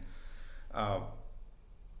protein and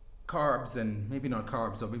carbs, and maybe not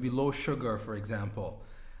carbs, or maybe low sugar, for example.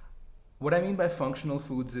 What I mean by functional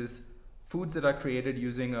foods is foods that are created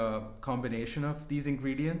using a combination of these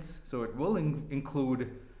ingredients. So it will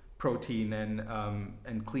include protein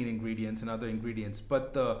and clean ingredients and other ingredients,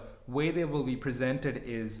 but the way they will be presented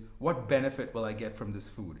is, what benefit will I get from this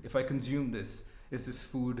food? If I consume this, is this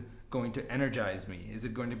food going to energize me? Is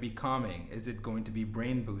it going to be calming? Is it going to be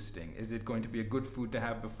brain boosting? Is it going to be a good food to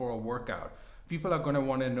have before a workout? People are going to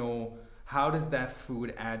want to know, how does that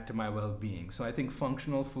food add to my well-being? So I think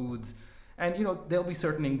functional foods, and you know, there'll be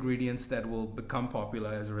certain ingredients that will become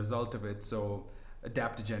popular as a result of it. So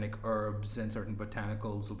adaptogenic herbs and certain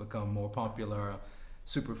botanicals will become more popular.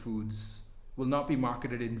 Superfoods will not be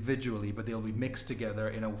marketed individually, but they'll be mixed together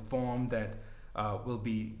in a form that will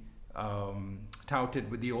be touted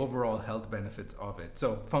with the overall health benefits of it.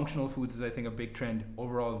 So functional foods is, I think, a big trend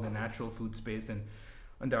overall in the natural food space, and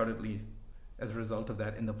undoubtedly as a result of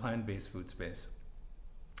that in the plant-based food space.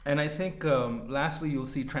 And I think lastly, you'll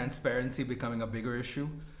see transparency becoming a bigger issue.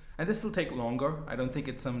 And this will take longer. I don't think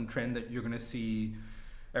it's some trend that you're going to see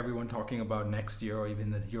everyone talking about next year or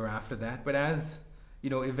even the year after that. But as, you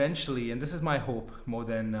know, eventually, and this is my hope more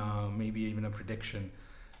than maybe even a prediction,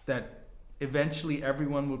 that eventually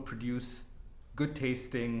everyone will produce good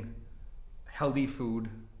tasting, healthy food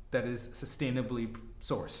that is sustainably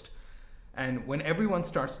sourced. And when everyone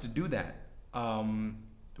starts to do that, how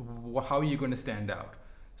are you going to stand out?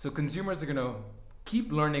 So consumers are going to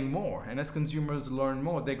keep learning more. And as consumers learn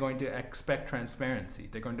more, they're going to expect transparency.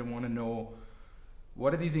 They're going to want to know,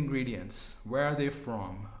 what are these ingredients? Where are they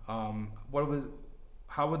from?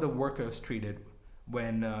 How were the workers treated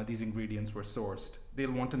when these ingredients were sourced?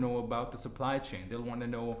 They'll want to know about the supply chain. They'll want to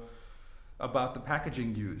know about the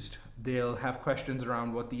packaging used. They'll have questions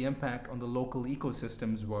around what the impact on the local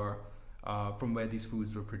ecosystems were from where these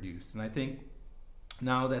foods were produced. And I think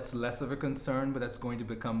now that's less of a concern, but that's going to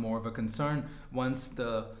become more of a concern once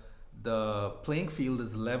the playing field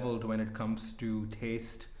is leveled when it comes to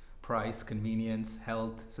taste, price, convenience,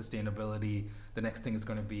 health, sustainability. The next thing is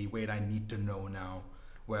going to be, wait, I need to know now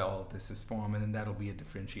where all of this is from, and then that'll be a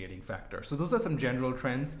differentiating factor. So those are some general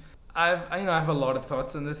trends. I have a lot of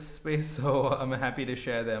thoughts in this space, so I'm happy to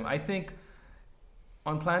share them. I think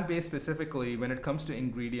on plant-based specifically, when it comes to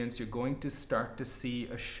ingredients, you're going to start to see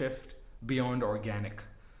a shift beyond organic.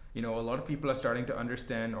 You know, a lot of people are starting to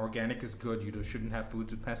understand organic is good. You shouldn't have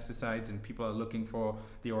foods with pesticides, and people are looking for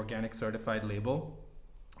the organic certified label.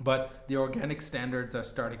 But the organic standards are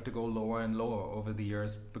starting to go lower and lower over the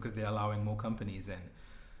years because they're allowing more companies in.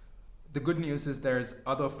 The good news is there's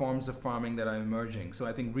other forms of farming that are emerging. So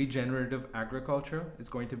I think regenerative agriculture is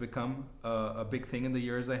going to become a big thing in the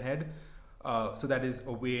years ahead. So that is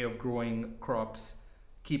a way of growing crops,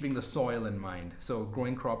 keeping the soil in mind. So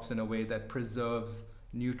growing crops in a way that preserves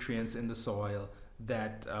nutrients in the soil,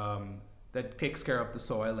 that that takes care of the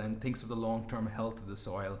soil and thinks of the long-term health of the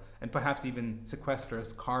soil, and perhaps even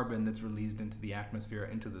sequesters carbon that's released into the atmosphere,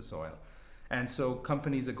 into the soil. And so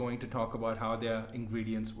companies are going to talk about how their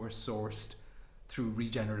ingredients were sourced through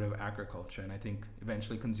regenerative agriculture. And I think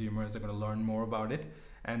eventually consumers are going to learn more about it,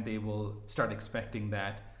 and they will start expecting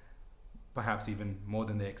that, perhaps even more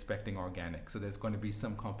than they're expecting organic. So there's going to be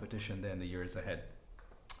some competition there in the years ahead.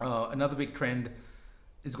 Another big trend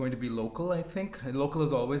is going to be local, I think. And local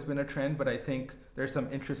has always been a trend, but I think there's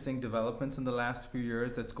some interesting developments in the last few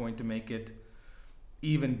years that's going to make it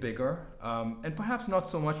even bigger. And perhaps not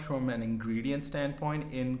so much from an ingredient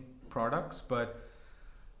standpoint in products, but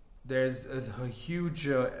there's a huge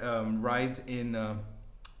rise in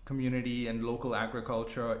community and local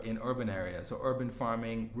agriculture in urban areas. So urban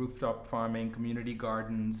farming, rooftop farming, community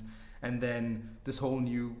gardens, and then this whole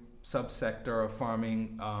new subsector of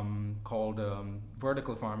farming called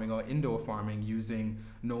vertical farming or indoor farming, using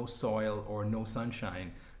no soil or no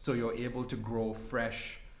sunshine. So you're able to grow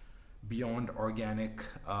fresh, beyond organic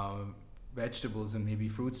vegetables and maybe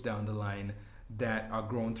fruits down the line that are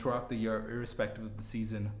grown throughout the year, irrespective of the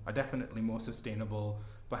season, are definitely more sustainable,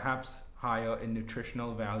 perhaps higher in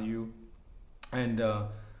nutritional value, and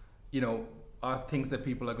are things that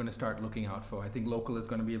people are going to start looking out for. I think local is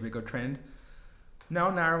going to be a bigger trend. Now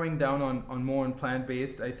narrowing down on more on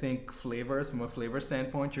plant-based, I think flavors, from a flavor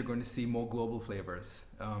standpoint, you're going to see more global flavors.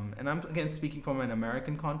 And I'm, again, speaking from an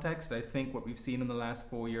American context. I think what we've seen in the last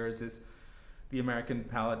 4 years is the American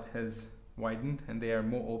palate has widened, and they are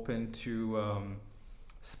more open to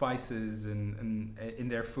spices and in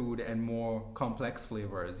their food, and more complex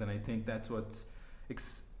flavors. And I think that's what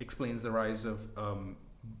explains the rise of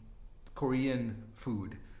Korean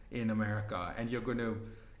food in America. And you're going to,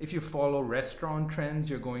 if you follow restaurant trends,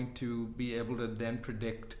 you're going to be able to then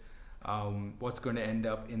predict what's going to end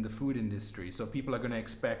up in the food industry. So people are going to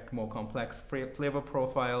expect more complex flavor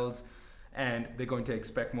profiles, and they're going to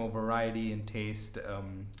expect more variety in taste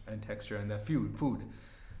and texture in their food.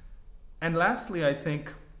 And lastly, I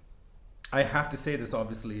think I have to say this,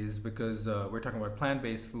 obviously, is because we're talking about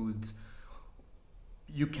plant-based foods.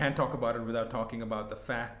 You can't talk about it without talking about the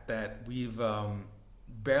fact that we've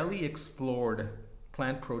barely explored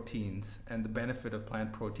plant proteins and the benefit of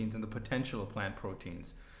plant proteins and the potential of plant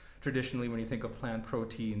proteins. Traditionally, when you think of plant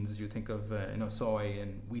proteins, you think of soy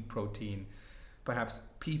and wheat protein, perhaps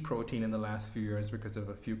pea protein in the last few years because of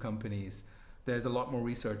a few companies. There's a lot more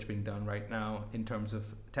research being done right now in terms of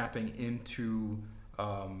tapping into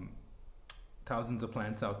thousands of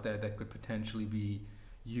plants out there that could potentially be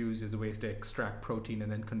used as a way to extract protein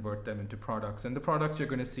and then convert them into products. And the products you're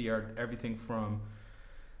going to see are everything from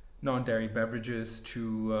non-dairy beverages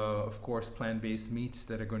to, of course, plant-based meats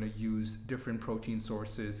that are going to use different protein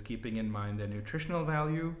sources, keeping in mind their nutritional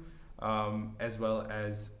value, as well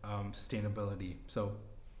as sustainability. So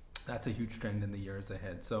that's a huge trend in the years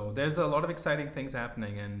ahead. So there's a lot of exciting things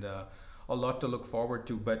happening, and a lot to look forward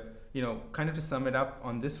to. But, kind of to sum it up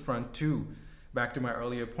on this front too, back to my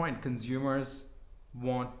earlier point, consumers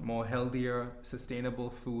want more healthier,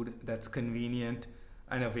 sustainable food that's convenient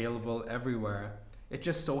and available everywhere. It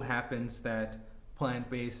just so happens that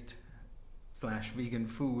plant-based / vegan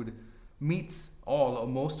food meets all or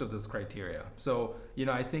most of those criteria. So,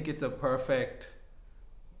 I think it's a perfect,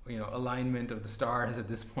 alignment of the stars at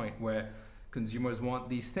this point, where consumers want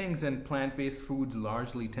these things, and plant-based foods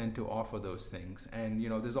largely tend to offer those things. And,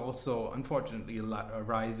 there's also, unfortunately, a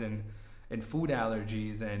rise in food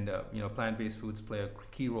allergies, and, plant-based foods play a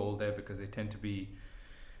key role there because they tend to be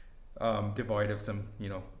devoid of some,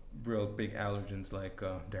 real big allergens like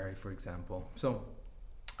dairy, for example. So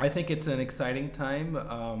I think it's an exciting time.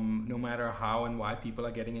 No matter how and why people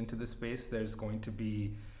are getting into this space, there's going to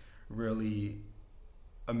be really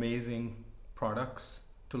amazing products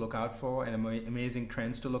to look out for, and amazing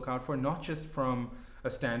trends to look out for, not just from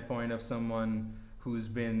a standpoint of someone who's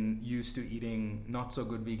been used to eating not so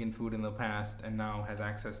good vegan food in the past and now has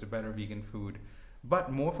access to better vegan food,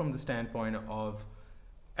 but more from the standpoint of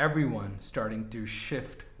everyone starting to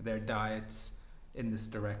shift their diets in this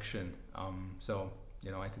direction.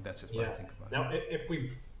 I think that's just what I think about. Now, if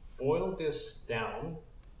we boil this down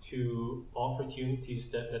to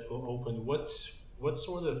opportunities that will open, what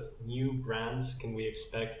sort of new brands can we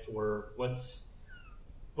expect, or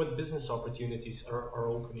what business opportunities are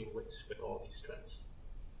opening with all these trends?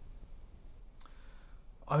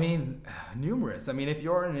 I mean, numerous. I mean, if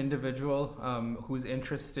you're an individual who's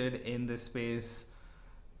interested in this space,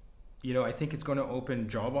 I think it's going to open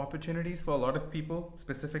job opportunities for a lot of people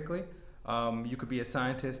specifically. You could be a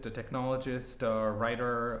scientist, a technologist, a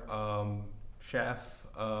writer, chef,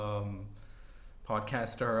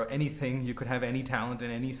 podcaster or anything. You could have any talent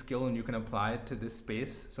and any skill and you can apply it to this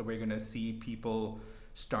space. So we're going to see people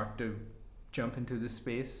start to jump into this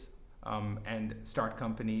space and start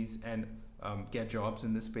companies and get jobs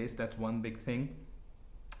in this space. That's one big thing.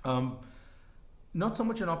 Not so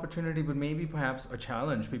much an opportunity, but maybe perhaps a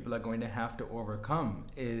challenge people are going to have to overcome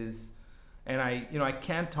is, and I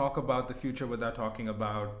can't talk about the future without talking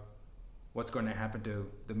about what's going to happen to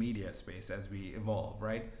the media space as we evolve,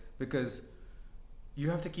 right? Because you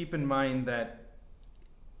have to keep in mind that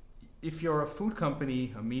if you're a food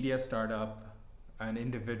company, a media startup, an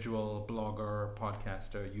individual blogger,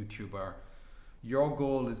 podcaster, YouTuber, your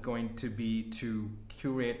goal is going to be to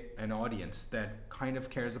curate an audience that kind of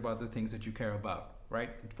cares about the things that you care about, right?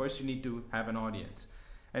 First, you need to have an audience.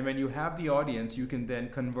 And when you have the audience, you can then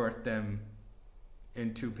convert them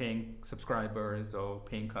into paying subscribers or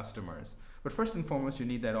paying customers. But first and foremost, you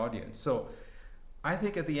need that audience. So I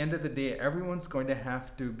think at the end of the day, everyone's going to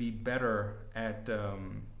have to be better at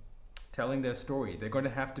telling their story. They're going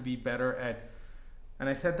to have to be better at, and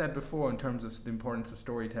I said that before in terms of the importance of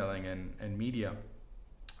storytelling and media.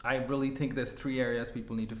 I really think there's 3 areas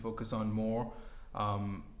people need to focus on more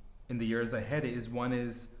in the years ahead. One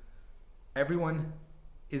is everyone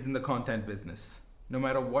is in the content business. No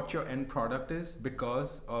matter what your end product is,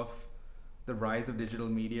 because of the rise of digital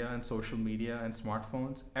media and social media and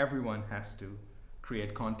smartphones, everyone has to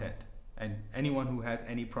create content. And anyone who has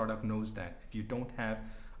any product knows that. If you don't have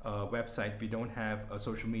a website, if you don't have a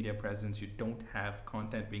social media presence, you don't have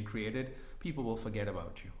content being created, people will forget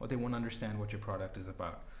about you or they won't understand what your product is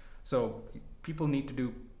about. So people need to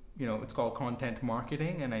do, it's called content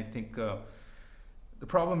marketing. And I think the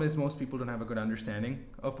problem is most people don't have a good understanding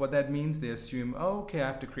of what that means. They assume, okay, I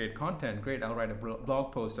have to create content. Great, I'll write a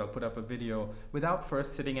blog post, I'll put up a video, without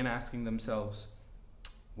first sitting and asking themselves,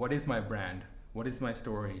 what is my brand? What is my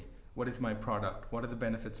story? What is my product? What are the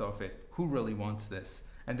benefits of it? Who really wants this?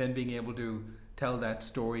 And then being able to tell that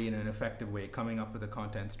story in an effective way, coming up with a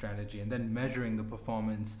content strategy, and then measuring the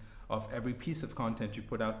performance of every piece of content you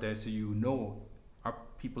put out there so you know, are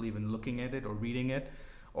people even looking at it or reading it?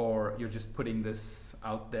 Or you're just putting this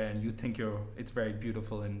out there and you think it's very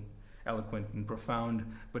beautiful and eloquent and profound,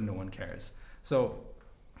 but no one cares. So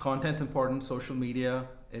content's important. Social media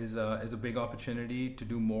is a big opportunity to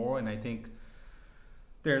do more. And I think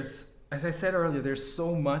as I said earlier, there's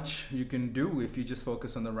so much you can do if you just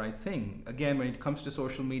focus on the right thing. Again, when it comes to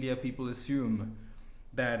social media, people assume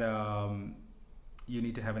that you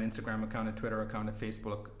need to have an Instagram account, a Twitter account, a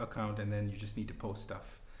Facebook account, and then you just need to post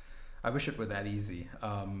stuff. I wish it were that easy.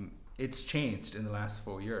 It's changed in the last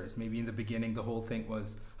 4 years. Maybe in the beginning, the whole thing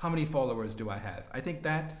was, how many followers do I have? I think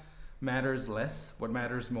that matters less. What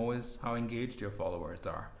matters more is how engaged your followers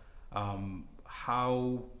are.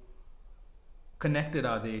 How connected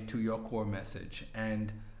are they to your core message?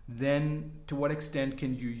 And then to what extent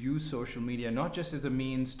can you use social media, not just as a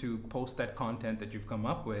means to post that content that you've come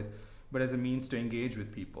up with, but as a means to engage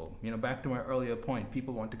with people. Back to my earlier point,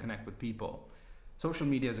 people want to connect with people. Social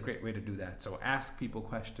media is a great way to do that. So ask people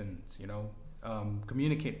questions,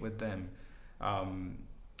 communicate with them,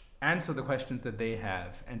 answer the questions that they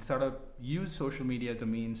have, and sort of use social media as a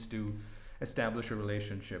means to establish a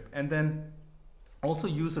relationship. And then also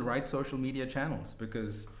use the right social media channels,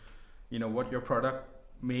 because what your product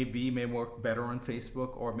may work better on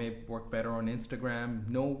Facebook or may work better on Instagram.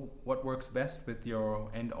 Know what works best with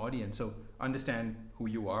your end audience. So understand who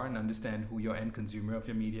you are and understand who your end consumer of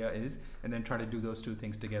your media is, and then try to do those 2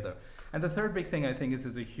 things together. And the third big thing I think is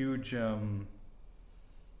there's a huge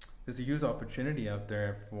opportunity out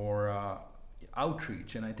there for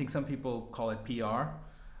outreach, and I think some people call it PR.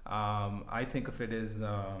 I think of it as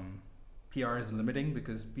PR is limiting,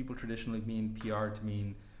 because people traditionally mean PR to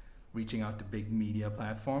mean reaching out to big media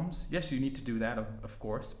platforms. Yes, you need to do that, of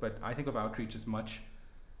course, but I think of outreach as much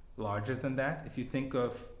larger than that. If you think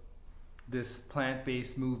of this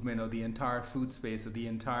plant-based movement or the entire food space or the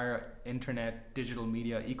entire internet digital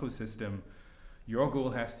media ecosystem, your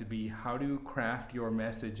goal has to be, how do you craft your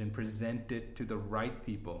message and present it to the right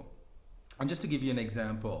people? And just to give you an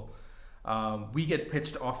example, we get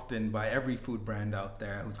pitched often by every food brand out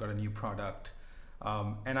there who's got a new product.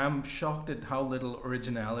 And I'm shocked at how little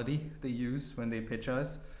originality they use when they pitch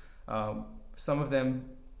us. Some of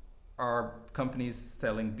them are companies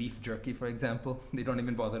selling beef jerky, for example. They don't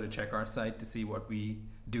even bother to check our site to see what we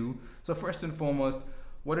do. So first and foremost,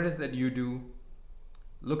 what it is that you do,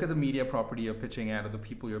 look at the media property you're pitching at or the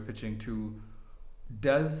people you're pitching to.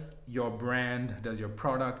 Does your brand, does your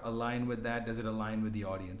product align with that? Does it align with the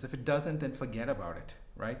audience? If it doesn't, then forget about it,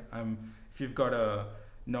 right? If you've got a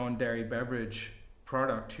non-dairy beverage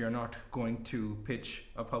product, you're not going to pitch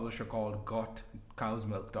a publisher called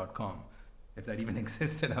cowsmilk.com, if that even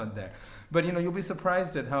existed out there. But you'll be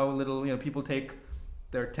surprised at how little people take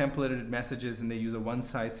their templated messages and they use a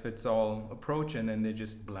one-size-fits-all approach, and then they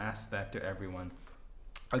just blast that to everyone.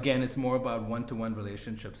 Again, it's more about one-to-one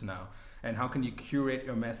relationships now, and how can you curate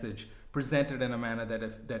your message, present it in a manner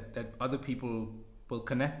that other people will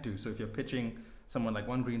connect to. So if you're pitching someone like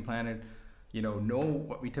One Green Planet, know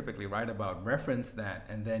what we typically write about, reference that,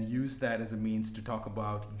 and then use that as a means to talk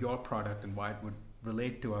about your product and why it would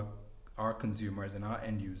relate to our consumers and our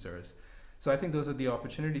end users. So I think those are the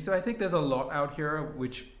opportunities. So I think there's a lot out here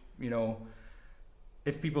which,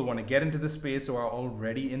 if people want to get into the space or are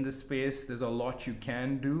already in the space, there's a lot you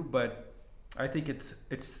can do. But I think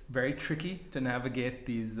it's very tricky to navigate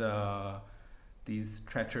these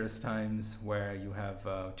treacherous times where you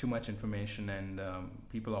have too much information and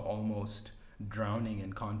people are almost drowning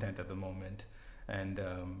in content at the moment and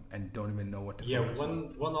don't even know what to focus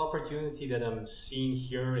on. One opportunity that I'm seeing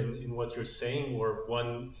here in what you're saying, or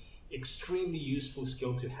one extremely useful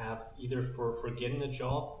skill to have either for getting a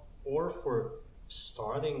job or for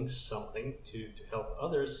starting something to help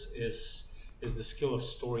others, is the skill of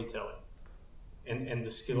storytelling and the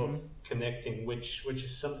skill of connecting, which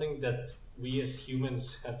is something that we as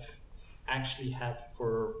humans have actually had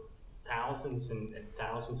for thousands and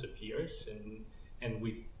thousands of years, and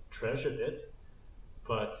we've treasured it.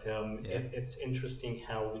 But it's interesting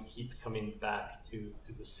how we keep coming back to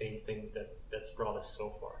the same thing that's brought us so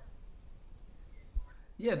far.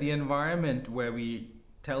 Yeah, the environment where we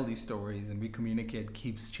tell these stories and we communicate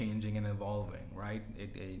keeps changing and evolving, right?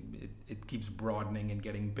 It keeps broadening and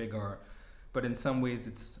getting bigger, but in some ways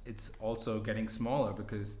it's also getting smaller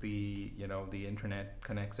because the internet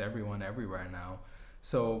connects everyone everywhere now.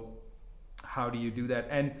 So how do you do that?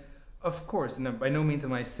 And of course, by no means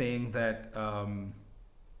am I saying that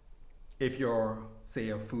if you're, say,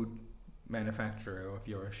 a food manufacturer, or if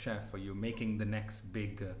you're a chef, or you're making the next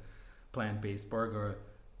big plant-based burger,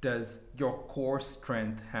 does your core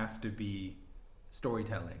strength have to be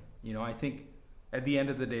storytelling? I think at the end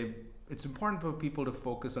of the day, it's important for people to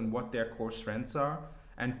focus on what their core strengths are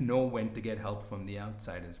and know when to get help from the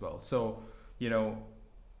outside as well. So,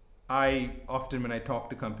 I often, when I talk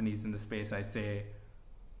to companies in the space, I say,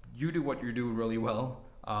 you do what you do really well.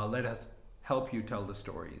 Let us help you tell the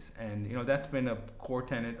stories. And, that's been a core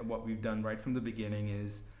tenet of what we've done right from the beginning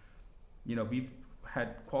is, we've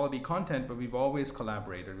had quality content, but we've always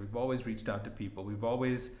collaborated. We've always reached out to people. We've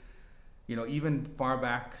always, even far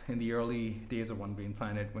back in the early days of One Green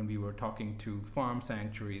Planet, when we were talking to farm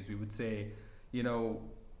sanctuaries, we would say,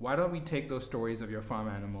 why don't we take those stories of your farm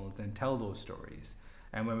animals and tell those stories?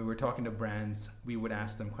 And when we were talking to brands, we would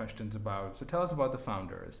ask them questions about, so tell us about the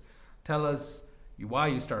founders. Tell us why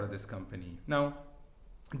you started this company. Now,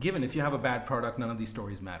 given if you have a bad product, none of these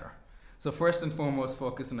stories matter. So first and foremost,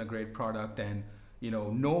 focus on a great product and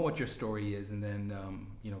know what your story is, and then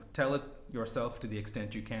tell it yourself to the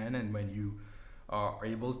extent you can. And when you are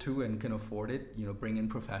able to and can afford it, bring in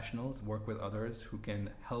professionals, work with others who can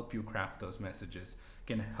help you craft those messages,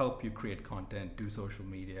 can help you create content, do social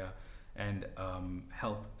media, and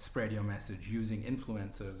help spread your message using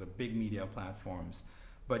influencers or big media platforms.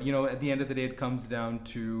 But at the end of the day, it comes down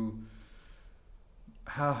to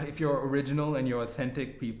if you're original and you're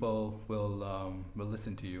authentic, people will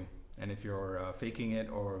listen to you. And if you're faking it,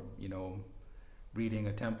 or reading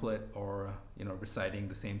a template, or reciting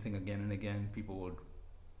the same thing again and again, people will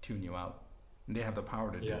tune you out. And they have the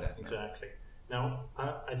power to do that. Exactly. Now,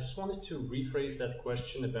 I just wanted to rephrase that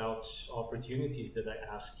question about opportunities that I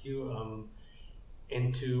asked you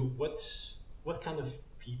into what kind of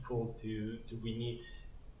people do we need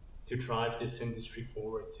to drive this industry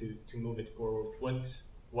forward, to move it forward?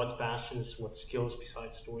 What passions, what skills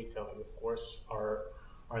besides storytelling, of course, are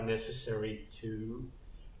necessary to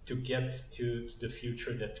get to the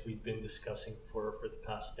future that we've been discussing for the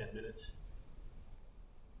past 10 minutes?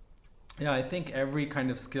 Yeah, I think every kind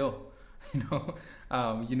of skill,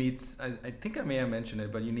 you need, I think I may have mentioned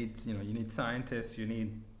it, but you need scientists, you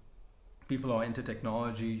need people who are into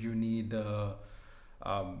technology, you need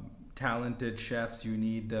talented chefs, you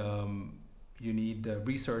need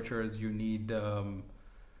researchers, you need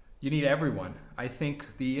everyone. I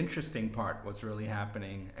think the interesting part, what's really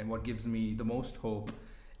happening and what gives me the most hope,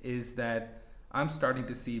 is that I'm starting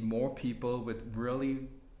to see more people with really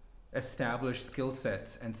established skill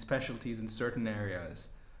sets and specialties in certain areas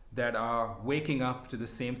that are waking up to the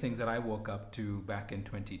same things that I woke up to back in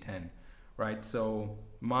 2010, right? So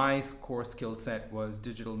my core skill set was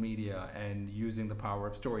digital media and using the power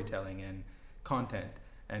of storytelling and content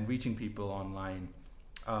and reaching people online.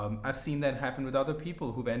 I've seen that happen with other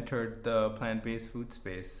people who've entered the plant-based food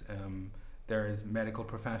space. There's medical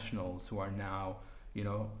professionals who are now,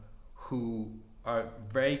 who are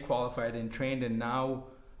very qualified and trained and now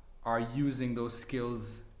are using those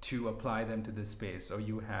skills to apply them to this space. Or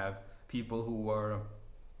you have people who are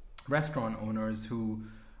restaurant owners who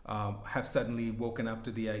have suddenly woken up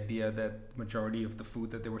to the idea that the majority of the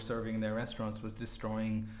food that they were serving in their restaurants was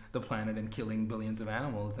destroying the planet and killing billions of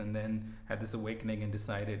animals, and then had this awakening and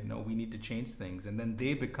decided, no, we need to change things. And then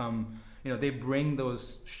they become, they bring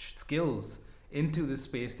those skills into the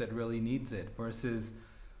space that really needs it, versus,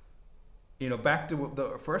 back to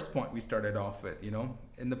the first point we started off with,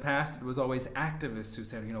 in the past it was always activists who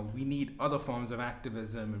said, we need other forms of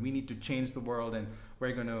activism and we need to change the world and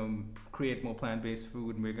we're going to create more plant-based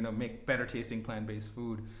food and we're going to make better tasting plant-based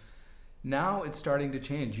food. Now it's starting to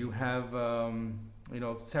change. You have,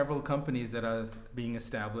 several companies that are being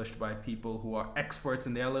established by people who are experts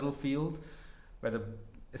in their little fields, whether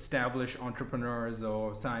established entrepreneurs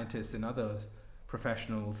or scientists and other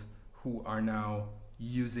professionals who are now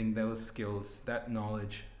using those skills, that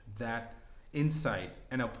knowledge, that insight,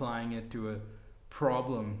 and applying it to a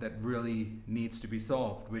problem that really needs to be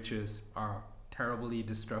solved, which is our terribly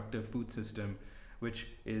destructive food system, which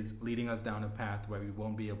is leading us down a path where we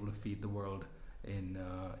won't be able to feed the world in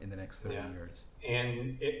the next 30 years.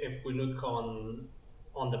 And if we look on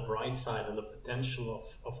the bright side and the potential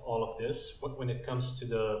of all of this, when it comes to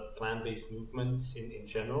the plant-based movement in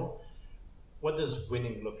general, what does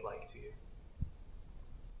winning look like to you?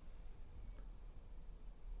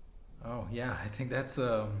 Oh yeah, I think it's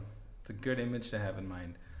a good image to have in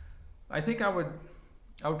mind. I think I would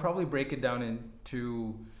probably break it down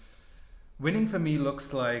into winning for me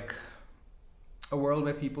looks like a world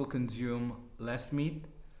where people consume less meat,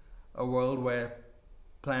 a world where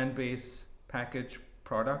plant-based packaged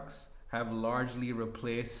products have largely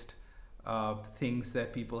replaced things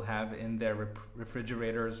that people have in their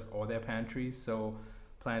refrigerators or their pantries. So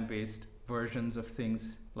plant-based versions of things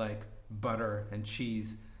like butter and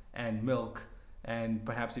cheese and milk, and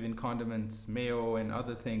perhaps even condiments, mayo and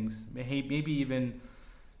other things, maybe even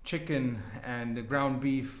chicken and ground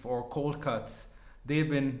beef or cold cuts. They've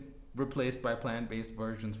been replaced by plant-based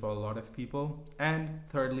versions for a lot of people. And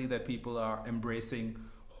thirdly, that people are embracing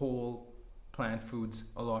whole plant foods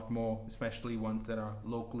a lot more, especially ones that are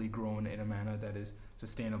locally grown in a manner that is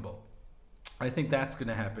sustainable. I think that's going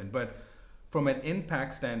to happen. But from an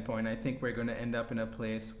impact standpoint, I think we're going to end up in a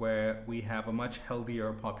place where we have a much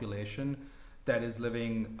healthier population that is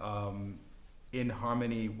living in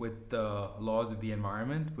harmony with the laws of the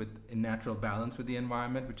environment, in natural balance with the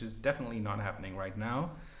environment, which is definitely not happening right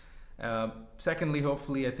now. Secondly,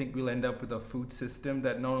 hopefully, I think we'll end up with a food system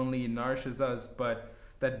that not only nourishes us, but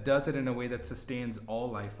that does it in a way that sustains all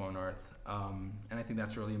life on Earth. And I think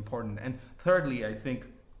that's really important. And thirdly, I think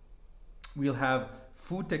we'll have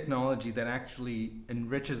food technology that actually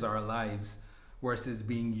enriches our lives versus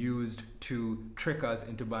being used to trick us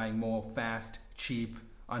into buying more fast, cheap,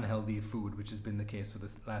 unhealthy food, which has been the case for the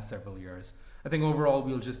last several years. I think overall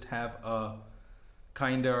we'll just have a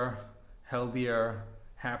kinder, healthier,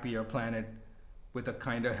 happier planet with a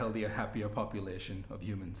kinder, healthier, happier population of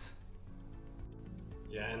humans.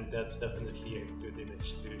 Yeah, and that's definitely a good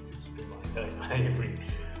image to keep in mind. I agree.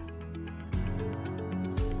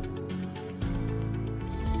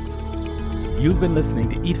 You've been listening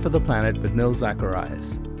to Eat for the Planet with Nil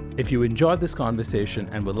Zacharias. If you enjoyed this conversation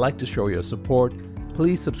and would like to show your support,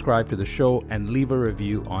 please subscribe to the show and leave a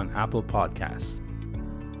review on Apple Podcasts.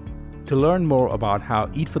 To learn more about how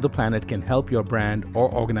Eat for the Planet can help your brand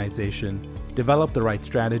or organization develop the right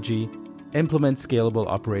strategy, implement scalable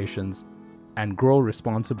operations, and grow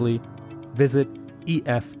responsibly, visit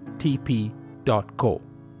EFTP.co.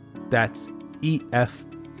 That's EFTP.co.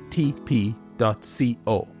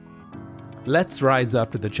 Let's rise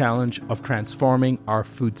up to the challenge of transforming our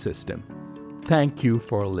food system. Thank you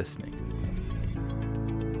for listening.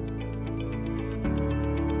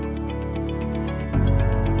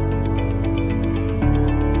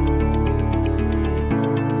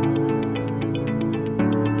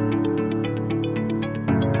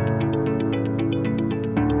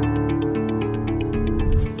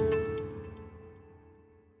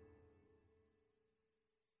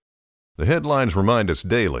 The headlines remind us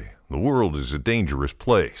daily, the world is a dangerous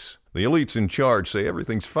place. The elites in charge say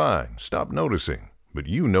everything's fine, stop noticing. But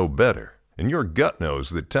you know better. And your gut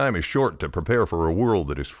knows that time is short to prepare for a world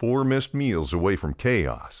that is 4 missed meals away from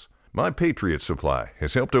chaos. My Patriot Supply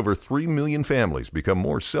has helped over 3 million families become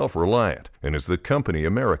more self-reliant and is the company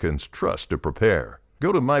Americans trust to prepare.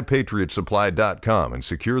 Go to MyPatriotSupply.com and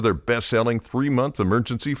secure their best-selling 3-month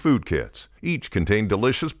emergency food kits. Each contain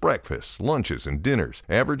delicious breakfasts, lunches, and dinners,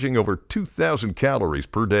 averaging over 2,000 calories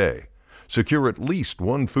per day. Secure at least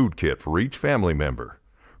one food kit for each family member.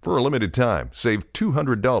 For a limited time, save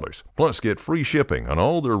 $200, plus get free shipping on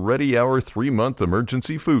all their Ready Hour 3-month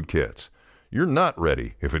emergency food kits. You're not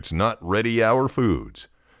ready if it's not Ready Hour Foods.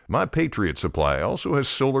 My Patriot Supply also has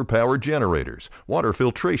solar-powered generators, water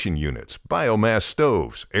filtration units, biomass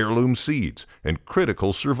stoves, heirloom seeds, and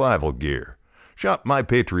critical survival gear. Shop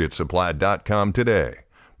MyPatriotSupply.com today.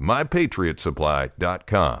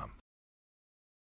 MyPatriotSupply.com.